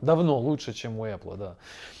лучше, давно лучше, чем у Apple, да.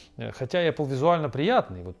 Хотя Apple визуально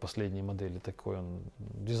приятный, вот последние модели такой,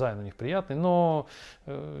 дизайн у них приятный, но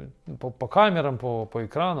по камерам, по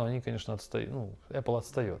экрану они, конечно, отстают. Apple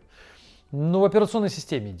отстает. Но в операционной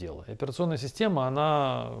системе дело. Операционная система,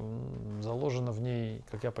 она заложена в ней,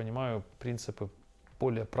 как я понимаю, принципы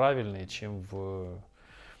более правильные, чем в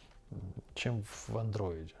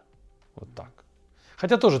Android. Вот так.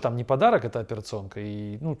 Хотя тоже там не подарок эта операционка.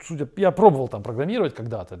 И, я пробовал там программировать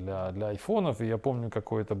когда-то для айфонов, и я помню,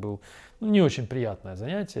 какое это было не очень приятное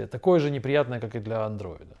занятие. Такое же неприятное, как и для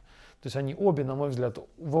андроида. То есть они обе, на мой взгляд,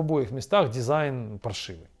 в обоих местах дизайн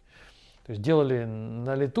паршивый. То есть делали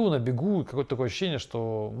на лету, на бегу, какое-то такое ощущение,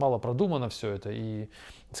 что мало продумано все это и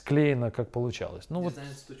склеено, как получалось. Дизайн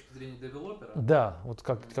с точки зрения девелопера? Да, вот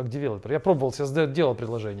как девелопер. Я пробовал, делал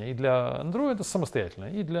приложение и для Android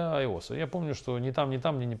самостоятельно, и для iOS. Я помню, что ни там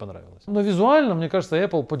мне не понравилось. Но визуально, мне кажется,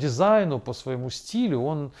 Apple по дизайну, по своему стилю,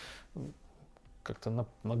 он как-то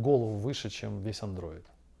на голову выше, чем весь Android.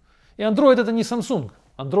 И Android это не Samsung,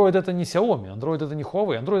 Android это не Xiaomi, Android это не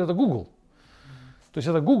Huawei, Android это Google. То есть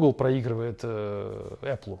это Google проигрывает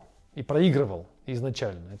Apple и проигрывал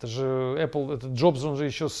изначально. Это же Apple, этот Джобс, он же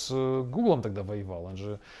еще с Google тогда воевал.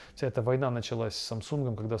 Вся эта война началась с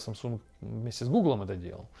Samsung, когда Samsung вместе с Google это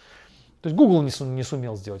делал. То есть Google не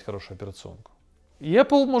сумел сделать хорошую операционку. И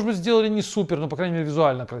Apple, может быть, сделали не супер, но, по крайней мере,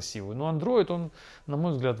 визуально красивую. Но Android, он, на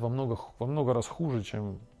мой взгляд, во много раз хуже,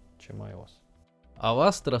 чем iOS.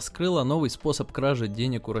 Avast раскрыла новый способ кражи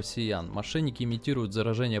денег у россиян. Мошенники имитируют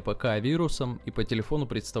заражение ПК вирусом и по телефону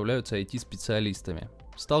представляются IT-специалистами.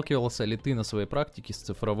 Сталкивался ли ты на своей практике с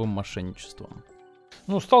цифровым мошенничеством?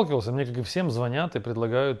 Сталкивался. Мне, как и всем, звонят и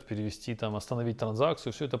предлагают перевести, остановить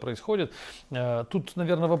транзакцию. Все это происходит. Тут,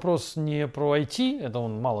 наверное, вопрос не про IT. Это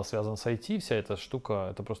он мало связан с IT. Вся эта штука,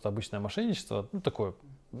 это просто обычное мошенничество. Такое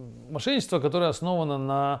мошенничество, которое основано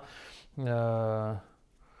на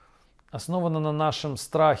нашем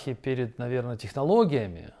страхе перед, наверное,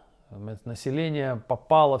 технологиями. Население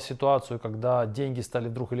попало в ситуацию, когда деньги стали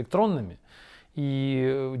вдруг электронными,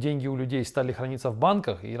 и деньги у людей стали храниться в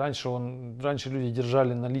банках, и раньше люди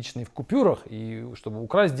держали наличные в купюрах, и чтобы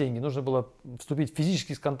украсть деньги, нужно было вступить в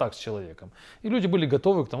физический контакт с человеком. И люди были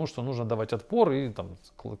готовы к тому, что нужно давать отпор и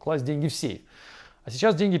класть деньги в сейф. А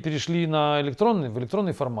сейчас деньги перешли в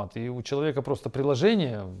электронный формат, и у человека просто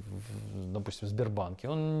приложение, допустим, в Сбербанке,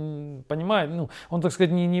 он понимает, он, так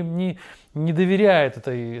сказать, не доверяет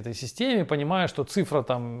этой системе, понимая, что цифра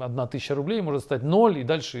 1000 рублей может стать 0, и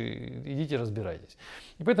дальше идите разбирайтесь.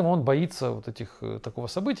 И поэтому он боится такого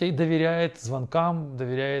события и доверяет звонкам,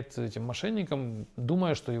 доверяет этим мошенникам,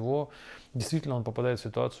 думая, что действительно он попадает в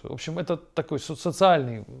ситуацию. В общем, это такой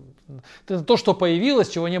социальный, это то, что появилось,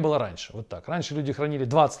 чего не было раньше. Вот так. Раньше люди хранили,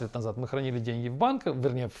 20 лет назад мы хранили деньги в банках,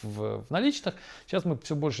 вернее в наличных. Сейчас мы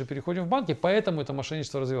все больше переходим в банки, поэтому это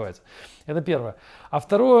мошенничество развивается. Это первое. А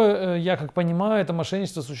второе, я как понимаю, это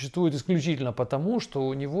мошенничество существует исключительно потому, что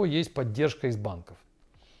у него есть поддержка из банков.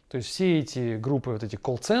 То есть все эти группы, эти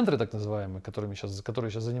колл-центры, так называемые, которые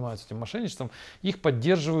сейчас занимаются этим мошенничеством, их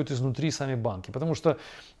поддерживают изнутри сами банки. Потому что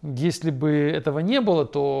если бы этого не было,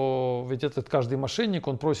 то ведь каждый мошенник,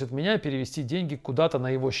 он просит меня перевести деньги куда-то на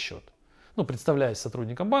его счет. Представляясь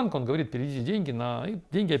сотрудником банка, он говорит, переведите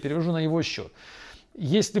деньги я перевожу на его счет.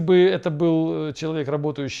 Если бы это был человек,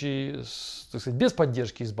 работающий без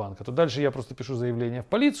поддержки из банка, то дальше я просто пишу заявление в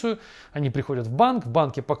полицию, они приходят в банк, в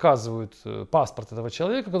банке показывают паспорт этого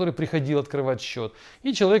человека, который приходил открывать счет,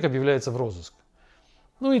 и человек объявляется в розыск.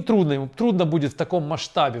 И трудно будет в таком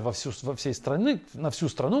масштабе на всю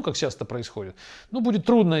страну, как сейчас это происходит. Будет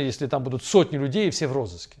трудно, если там будут сотни людей и все в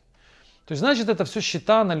розыске. То есть, значит, это все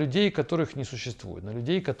счета на людей, которых не существует, на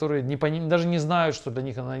людей, которые даже не знают, что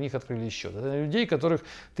на них открыли счет. Это на людей, которых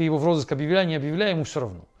ты его в розыск объявляй, не объявляй, ему все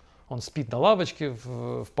равно. Он спит на лавочке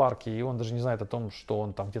в парке, и он даже не знает о том, что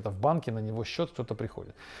он там где-то в банке, на него счет кто-то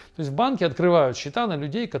приходит. То есть в банке открывают счета на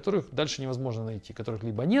людей, которых дальше невозможно найти, которых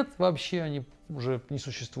либо нет вообще, они уже не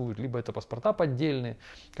существуют, либо это паспорта поддельные,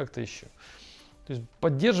 как-то еще. То есть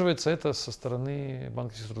поддерживается это со стороны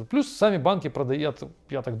банковских структур. Плюс сами банки продают,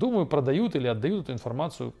 я так думаю, продают или отдают эту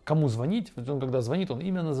информацию, кому звонить. Он когда звонит, он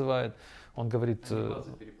имя называет, он говорит,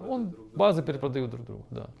 базы перепродают друг другу.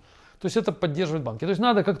 Да. То есть это поддерживает банки. То есть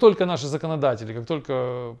надо, как только наши законодатели, как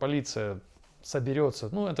только полиция соберется,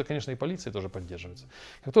 ну это, конечно, и полиция тоже поддерживается.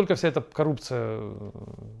 Как только вся эта коррупция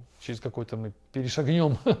через какой-то мы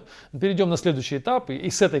перейдем на следующий этап и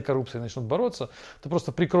с этой коррупцией начнут бороться, то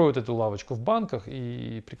просто прикроют эту лавочку в банках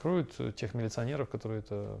и прикроют тех милиционеров, которые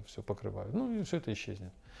это все покрывают. Ну и все это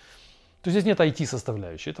исчезнет. То есть здесь нет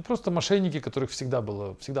IT-составляющей. Это просто мошенники, которых всегда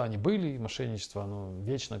они были, и мошенничество, оно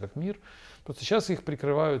вечно как мир. Просто сейчас их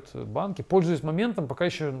прикрывают банки, пользуясь моментом, пока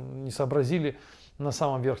еще не сообразили на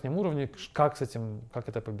самом верхнем уровне, как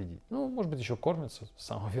это победить. Ну, может быть, еще кормятся с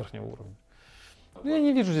самого верхнего уровня. Я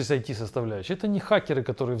не вижу здесь IT-составляющей. Это не хакеры,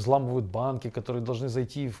 которые взламывают банки, которые должны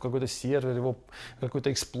зайти в какой-то сервер, его какой-то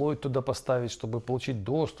эксплойт туда поставить, чтобы получить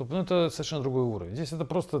доступ. Ну, это совершенно другой уровень. Здесь это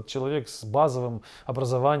просто человек с базовым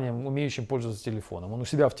образованием, умеющим пользоваться телефоном. Он у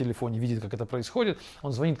себя в телефоне видит, как это происходит.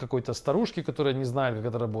 Он звонит какой-то старушке, которая не знает, как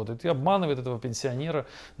это работает, и обманывает этого пенсионера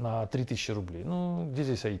на 3000 рублей. Ну, где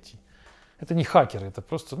здесь IT? Это не хакеры, это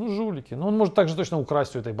просто, жулики. Но он может также точно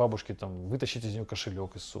украсть у этой бабушки, вытащить из нее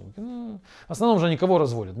кошелек из сумки. В основном же они кого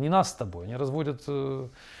разводят? Не нас с тобой, они разводят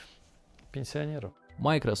пенсионеров.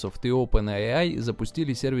 Microsoft и OpenAI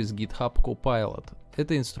запустили сервис GitHub Copilot.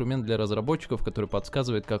 Это инструмент для разработчиков, который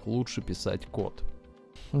подсказывает, как лучше писать код.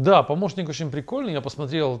 Да, помощник очень прикольный. Я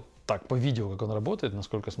посмотрел по видео, как он работает,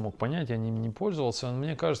 насколько смог понять. Я ним не пользовался.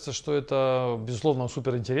 Мне кажется, что это, безусловно,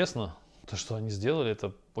 супер интересно. То, что они сделали,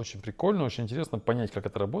 это очень прикольно, очень интересно понять, как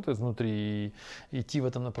это работает внутри и идти в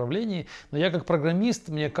этом направлении. Но я как программист,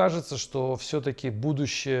 мне кажется, что все-таки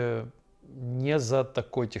будущее не за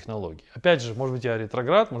такой технологией. Опять же, может быть, я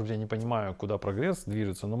ретроград, может быть, я не понимаю, куда прогресс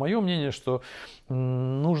движется, но мое мнение, что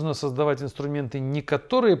нужно создавать инструменты, не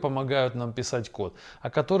которые помогают нам писать код, а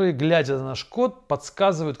которые, глядя на наш код,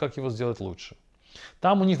 подсказывают, как его сделать лучше.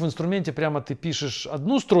 Там у них в инструменте прямо ты пишешь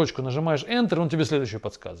одну строчку, нажимаешь Enter, он тебе следующую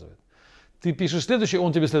подсказывает. Ты пишешь следующий,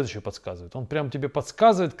 он тебе следующий подсказывает. Он прям тебе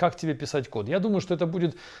подсказывает, как тебе писать код. Я думаю, что это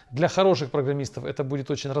будет для хороших программистов, это будет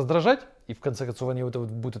очень раздражать, и в конце концов они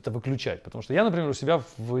будут это выключать. Потому что я, например, у себя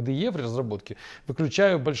в IDE, в разработке,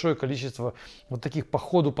 выключаю большое количество вот таких по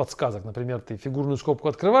ходу подсказок. Например, ты фигурную скобку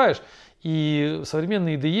открываешь, и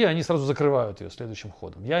современные IDE, они сразу закрывают ее следующим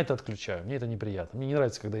ходом. Я это отключаю, мне это неприятно. Мне не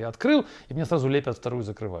нравится, когда я открыл, и мне сразу лепят вторую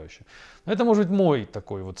закрывающую. Но это может быть мой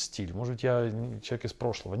такой вот стиль. Может быть, я человек из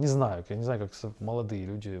прошлого. Не знаю, как молодые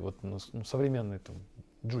люди, современные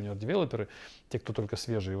джуниор-девелоперы, те, кто только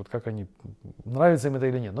свежие, вот как они, нравится им это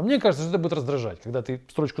или нет. Но мне кажется, что это будет раздражать, когда ты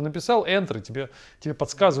строчку написал, Enter, и тебе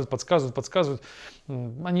подсказывают.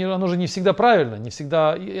 Оно же не всегда правильно, не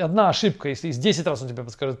всегда. И одна ошибка, если из 10 раз он тебе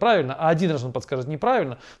подскажет правильно, а один раз он подскажет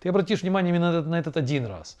неправильно, ты обратишь внимание именно на этот один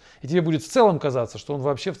раз. И тебе будет в целом казаться, что он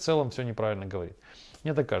вообще в целом все неправильно говорит.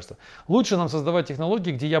 Мне так кажется. Лучше нам создавать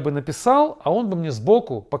технологии, где я бы написал, а он бы мне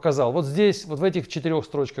сбоку показал. Вот здесь, вот в этих 4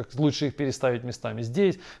 строчках лучше их переставить местами.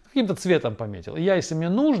 Здесь каким-то цветом пометил. И я, если мне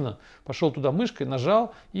нужно, пошел туда мышкой,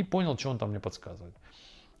 нажал и понял, что он там мне подсказывает.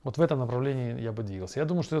 Вот в этом направлении я бы двигался. Я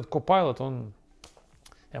думаю, что этот Copilot,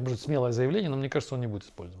 может, смелое заявление, но мне кажется, он не будет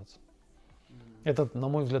использоваться. Это, на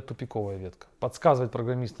мой взгляд, тупиковая ветка. Подсказывать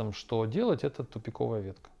программистам, что делать, это тупиковая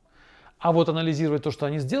ветка. А вот анализировать то, что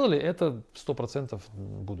они сделали, это 100%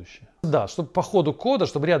 будущее. Да, чтобы по ходу кода,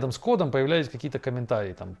 чтобы рядом с кодом появлялись какие-то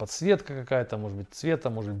комментарии, подсветка какая-то, может быть,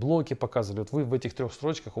 цвета, может быть, блоки показывали. Вот вы в этих 3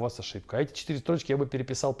 строчках, у вас ошибка. А эти 4 строчки я бы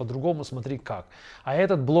переписал по-другому, смотри как. А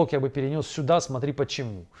этот блок я бы перенес сюда, смотри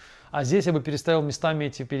почему. А здесь я бы переставил местами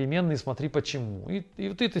эти переменные, смотри почему. И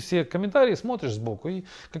вот эти все комментарии смотришь сбоку, и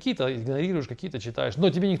какие-то игнорируешь, какие-то читаешь.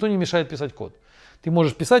 Но тебе никто не мешает писать код. Ты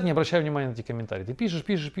можешь писать, не обращая внимания на эти комментарии. Ты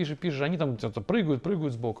пишешь, они там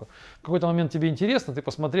прыгают сбоку. В какой-то момент тебе интересно, ты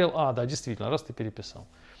посмотрел, да, действительно, раз ты переписал.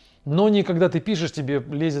 Но не когда ты пишешь,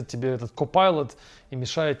 лезет тебе этот Copilot и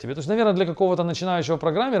мешает тебе. То есть, наверное, для какого-то начинающего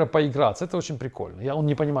программера поиграться, это очень прикольно. Он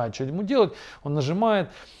не понимает, что ему делать, он нажимает.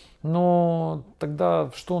 Но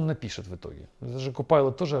тогда что он напишет в итоге? Это же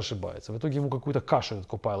Copilot тоже ошибается. В итоге ему какую-то кашу этот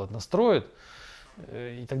Copilot настроит.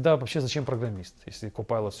 И тогда вообще зачем программист, если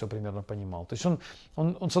Copilot все примерно понимал? То есть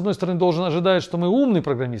он с одной стороны должен ожидать, что мы умный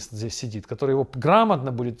программист здесь сидит, который его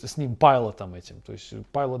грамотно будет с ним пайлотом этим. То есть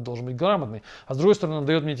пайлот должен быть грамотный. А с другой стороны он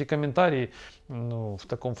дает мне эти комментарии в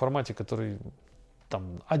таком формате, который...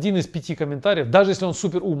 один из 5 комментариев, даже если он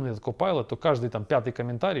супер умный, этот Copilot, то каждый 5-й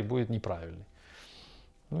комментарий будет неправильный.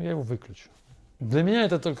 Я его выключу. Для меня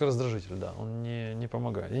это только раздражитель, да, он не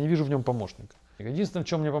помогает. Я не вижу в нем помощника. Единственное, в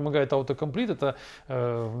чем мне помогает автокомплит, это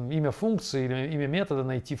имя функции или имя метода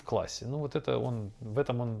найти в классе. В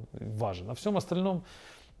этом он важен. А всем остальном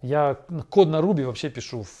я код на Ruby вообще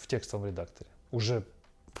пишу в текстовом редакторе. Уже,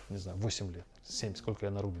 не знаю, 8 лет, 7, сколько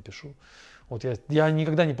я на Ruby пишу. Вот я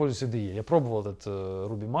никогда не пользуюсь IDE. Я пробовал этот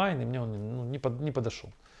RubyMine, и мне он не подошел.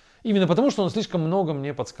 Именно потому, что он слишком много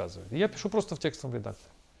мне подсказывает. Я пишу просто в текстовом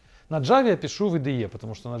редакторе. На Java я пишу в IDE,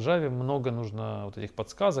 потому что на Java много нужно вот этих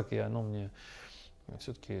подсказок, и оно мне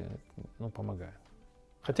все-таки помогает.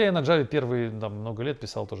 Хотя я на Java первые много лет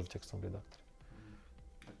писал тоже в текстовом редакторе.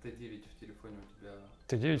 Т9 в телефоне у тебя...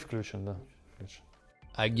 Т9 включен, да. Включен.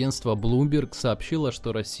 Агентство Bloomberg сообщило,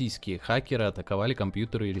 что российские хакеры атаковали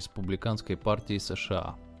компьютеры Республиканской партии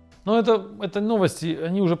США. Но это новости,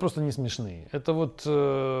 они уже просто не смешные. Это вот,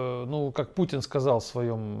 как Путин сказал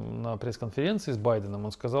на пресс-конференции с Байденом,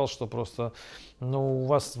 он сказал, что просто, у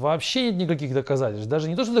вас вообще нет никаких доказательств. Даже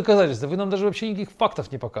не то, что доказательств, вы нам даже вообще никаких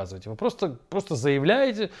фактов не показываете. Вы просто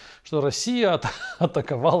заявляете, что Россия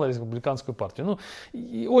атаковала Республиканскую партию.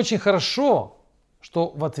 И очень хорошо, что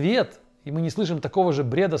в ответ и мы не слышим такого же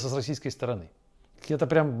бреда с российской стороны. Это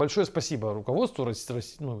прям большое спасибо руководству,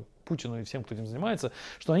 Путину и всем, кто этим занимается,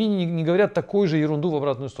 что они не говорят такую же ерунду в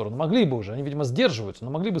обратную сторону. Могли бы уже, они, видимо, сдерживаются,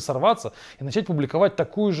 но могли бы сорваться и начать публиковать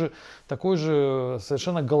такое же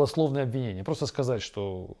совершенно голословное обвинение. Просто сказать,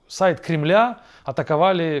 что сайт Кремля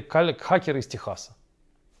атаковали хакеры из Техаса.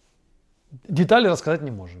 Детали рассказать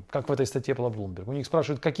не можем, как в этой статье про Bloomberg. У них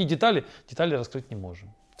спрашивают, какие детали раскрыть не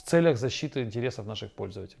можем. В целях защиты интересов наших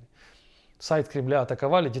пользователей. Сайт Кремля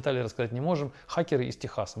атаковали, детали рассказать не можем. Хакеры из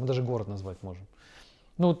Техаса. Мы даже город назвать можем.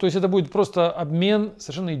 То есть это будет просто обмен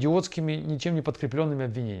совершенно идиотскими, ничем не подкрепленными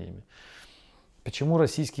обвинениями. Почему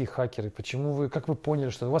российские хакеры? Как вы поняли,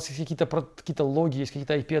 что у вас есть какие-то логи, есть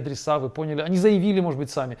какие-то IP-адреса, вы поняли? Они заявили, может быть,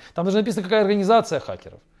 сами. Там даже написано, какая организация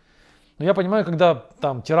хакеров. Но я понимаю, когда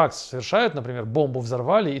там теракт совершают, например, бомбу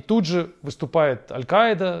взорвали, и тут же выступает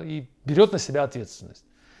Аль-Каида и берет на себя ответственность.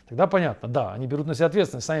 Тогда понятно, да, они берут на себя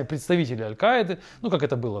ответственность, сами представители Аль-Каиды, как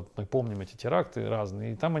это было, мы помним эти теракты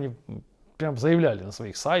разные, и там они прям заявляли на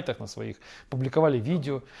своих сайтах, публиковали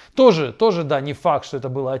видео. Тоже, да, не факт, что это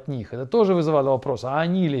было от них, это тоже вызывало вопрос, а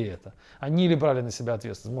они ли это? Они ли брали на себя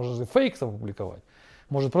ответственность? Может же фейк там публиковать?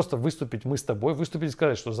 Может просто выступить и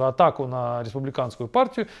сказать, что за атаку на республиканскую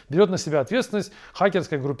партию берет на себя ответственность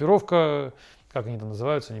хакерская группировка, как они там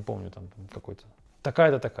называются, не помню, там какой-то.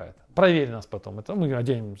 Такая-то, такая-то. Проверь нас потом. Это мы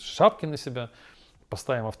оденем шапки на себя,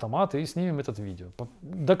 поставим автомат и снимем этот видео.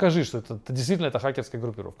 Докажи, что это действительно хакерская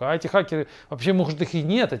группировка. А эти хакеры, вообще, может, их и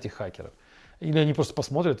нет, этих хакеров. Или они просто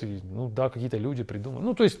посмотрят и, какие-то люди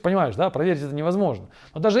придумали. То есть, понимаешь, да, проверить это невозможно.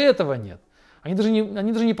 Но даже этого нет. Они даже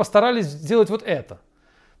не постарались сделать вот это.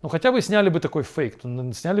 Хотя бы сняли бы такой фейк,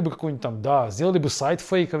 сняли бы какой-нибудь там, сделали бы сайт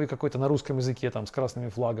фейковый какой-то на русском языке, там, с красными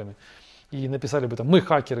флагами. И написали бы там, мы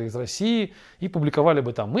хакеры из России, и публиковали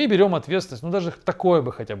бы там, мы берем ответственность, даже такое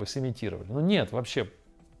бы хотя бы сымитировали. Но нет, вообще,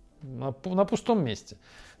 на пустом месте.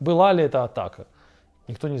 Была ли это атака?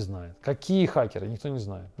 Никто не знает. Какие хакеры? Никто не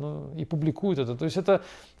знает. И публикуют это. То есть это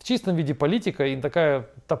в чистом виде политика, и такая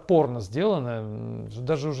топорно сделанная,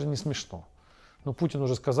 даже уже не смешно. Путин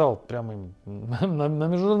уже сказал прямо им, на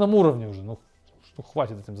международном уровне уже, что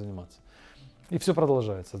хватит этим заниматься. И все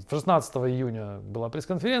продолжается. 16 июня была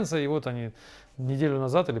пресс-конференция, и вот они неделю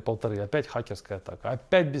назад или полторы, опять хакерская атака.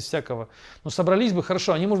 Опять без всякого... собрались бы,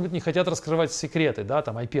 хорошо, они, может быть, не хотят раскрывать секреты, да,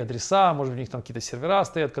 там IP-адреса, может быть, у них там какие-то сервера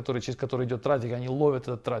стоят, через которые идет трафик, они ловят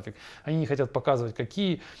этот трафик. Они не хотят показывать,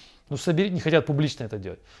 какие... не хотят публично это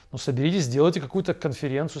делать. Соберитесь, сделайте какую-то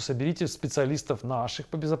конференцию, соберите специалистов наших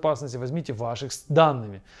по безопасности, возьмите ваших с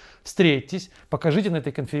данными, встретитесь, покажите на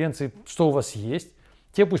этой конференции, что у вас есть.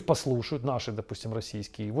 Те пусть послушают, наши, допустим,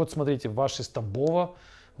 российские. Вот смотрите, ваши из Тамбова,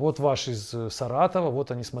 вот ваши из Саратова,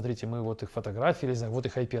 вот они, смотрите, мы вот их фотографии, не знаю, вот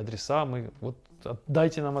их IP-адреса,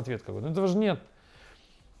 дайте нам ответ какой-то. Этого же нет.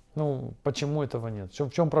 Почему этого нет? В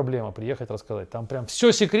чем проблема приехать рассказать? Там прям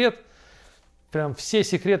все секрет, прям все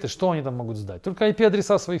секреты, что они там могут сдать. Только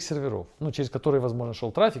IP-адреса своих серверов, через которые, возможно,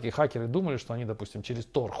 шел трафик, и хакеры думали, что они, допустим, через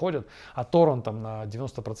Tor ходят, а Tor он там на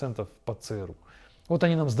 90% под ЦРУ. Вот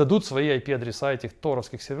они нам сдадут свои IP-адреса этих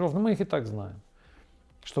торовских серверов, мы их и так знаем.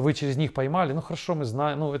 Что вы через них поймали, хорошо, мы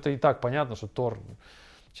знаем, это и так понятно, что Тор,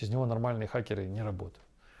 через него нормальные хакеры не работают.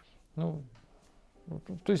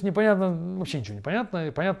 То есть непонятно, вообще ничего не понятно,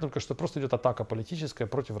 и понятно только, что просто идет атака политическая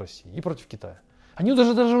против России и против Китая. Они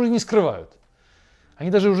даже уже не скрывают. Они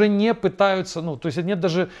даже уже не пытаются, то есть нет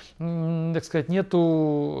даже, так сказать,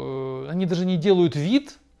 они даже не делают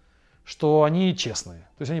вид, что они честные.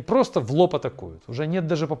 То есть они просто в лоб атакуют. Уже нет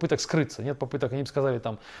даже попыток скрыться. Нет попыток, они бы сказали,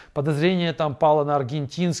 там, подозрение там пало на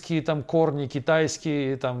аргентинские там корни,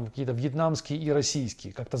 китайские, там, какие-то вьетнамские и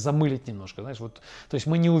российские. Как-то замылить немножко. Знаешь, то есть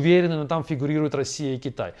мы не уверены, но там фигурирует Россия и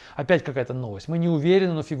Китай. Опять какая-то новость. Мы не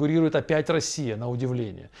уверены, но фигурирует опять Россия, на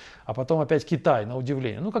удивление. А потом опять Китай, на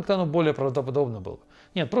удивление. Как-то оно более правдоподобно было.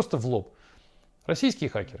 Нет, просто в лоб. Российские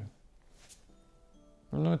хакеры.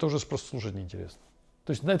 Ну, это уже просто слушать неинтересно.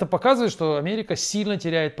 То есть это показывает, что Америка сильно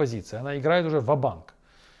теряет позиции. Она играет уже ва-банк.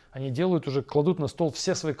 Они кладут на стол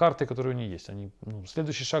все свои карты, которые у них есть.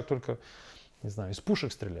 Следующий шаг только, не знаю, из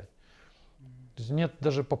пушек стрелять. То есть нет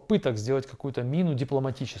даже попыток сделать какую-то мину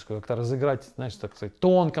дипломатическую, как-то разыграть, знаешь, так сказать,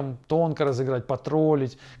 тонко разыграть,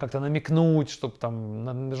 потроллить, как-то намекнуть, чтобы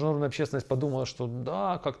там международная общественность подумала, что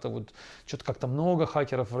да, как-то вот, что-то как-то много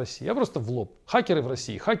хакеров в России. Я просто в лоб. Хакеры в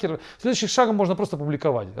России. Следующим шагом можно просто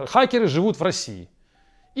публиковать. Хакеры живут в России.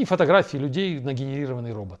 И фотографии людей,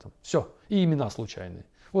 нагенерированные роботом. Все. И имена случайные.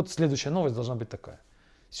 Вот следующая новость должна быть такая.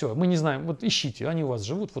 Все, мы не знаем, вот ищите, они у вас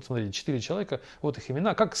живут, вот смотрите, 4 человека, вот их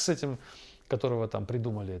имена, как с этим, которого там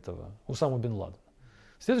придумали этого, Усаму бен Ладена.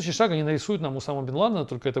 Следующий шаг, они нарисуют нам Усаму бен Ладена,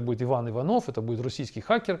 только это будет Иван Иванов, это будет российский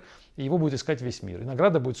хакер, и его будет искать весь мир. И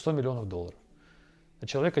награда будет $100 миллионов. А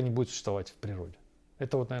человека не будет существовать в природе.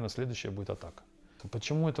 Это вот, наверное, следующая будет атака.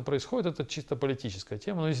 Почему это происходит, это чисто политическая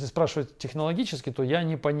тема. Но если спрашивать технологически, то я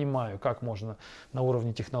не понимаю, как можно на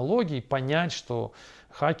уровне технологий понять, что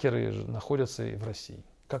хакеры находятся и в России.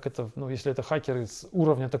 Как это, если это хакеры с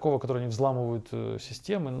уровня такого, который они взламывают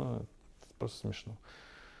системы, это просто смешно.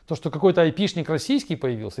 То, что какой-то айпишник российский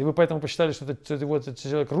появился, и вы поэтому посчитали, что этот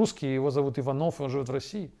человек русский, его зовут Иванов, и он живет в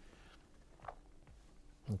России.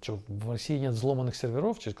 Что, в России нет взломанных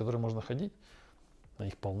серверов, через которые можно ходить? А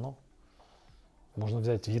их полно. Можно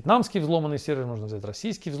взять вьетнамский взломанный сервер, можно взять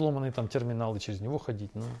российский взломанный там терминал и через него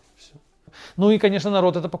ходить. Все. И, конечно,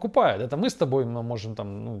 народ это покупает. Это мы с тобой можем,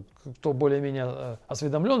 кто более-менее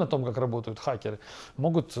осведомлен о том, как работают хакеры,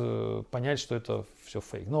 могут понять, что это все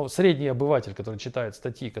фейк. Но средний обыватель, который читает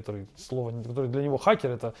статьи, который для него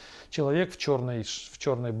хакер, это человек в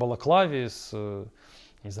черной балаклаве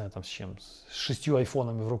не знаю там с чем, с 6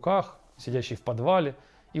 айфонами в руках, сидящий в подвале.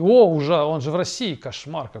 И он же в России,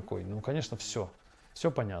 кошмар какой. Конечно, все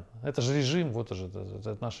понятно. Это же режим,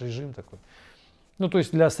 это наш режим такой. То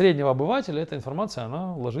есть для среднего обывателя эта информация,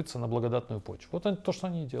 она ложится на благодатную почву. Вот то, что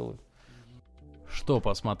они и делают. Что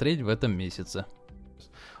посмотреть в этом месяце?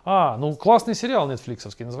 Классный сериал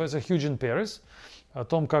нетфликсовский, называется «Huge in Paris». О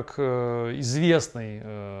том, как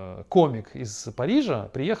известный комик из Парижа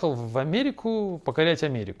приехал в Америку покорять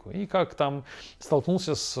Америку. И как там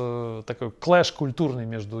столкнулся с такой клэш культурный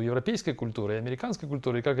между европейской культурой и американской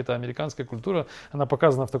культурой. И как эта американская культура, она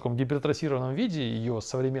показана в таком гипертрофированном виде, ее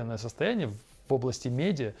современное состояние в области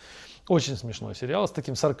медиа. Очень смешной сериал с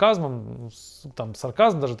таким сарказмом.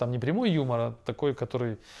 Сарказм даже там не прямой юмор, а такой,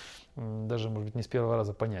 который даже, может быть, не с первого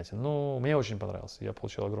раза понятен. Но мне очень понравился, я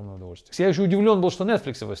получил огромное удовольствие. Я еще удивлен был, что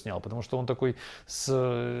Netflix его снял, потому что он такой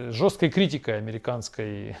с жесткой критикой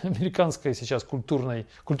американской сейчас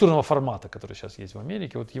культурного формата, который сейчас есть в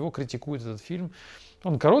Америке. Вот его критикует этот фильм.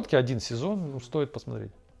 Он короткий, 1 сезон, стоит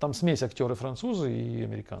посмотреть. Там смесь актеры французы и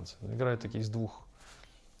американцы. Играют такие из двух.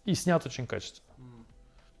 И снят очень качественно.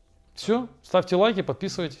 Все, ставьте лайки,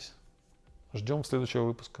 подписывайтесь. Ждем следующего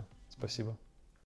выпуска. Спасибо.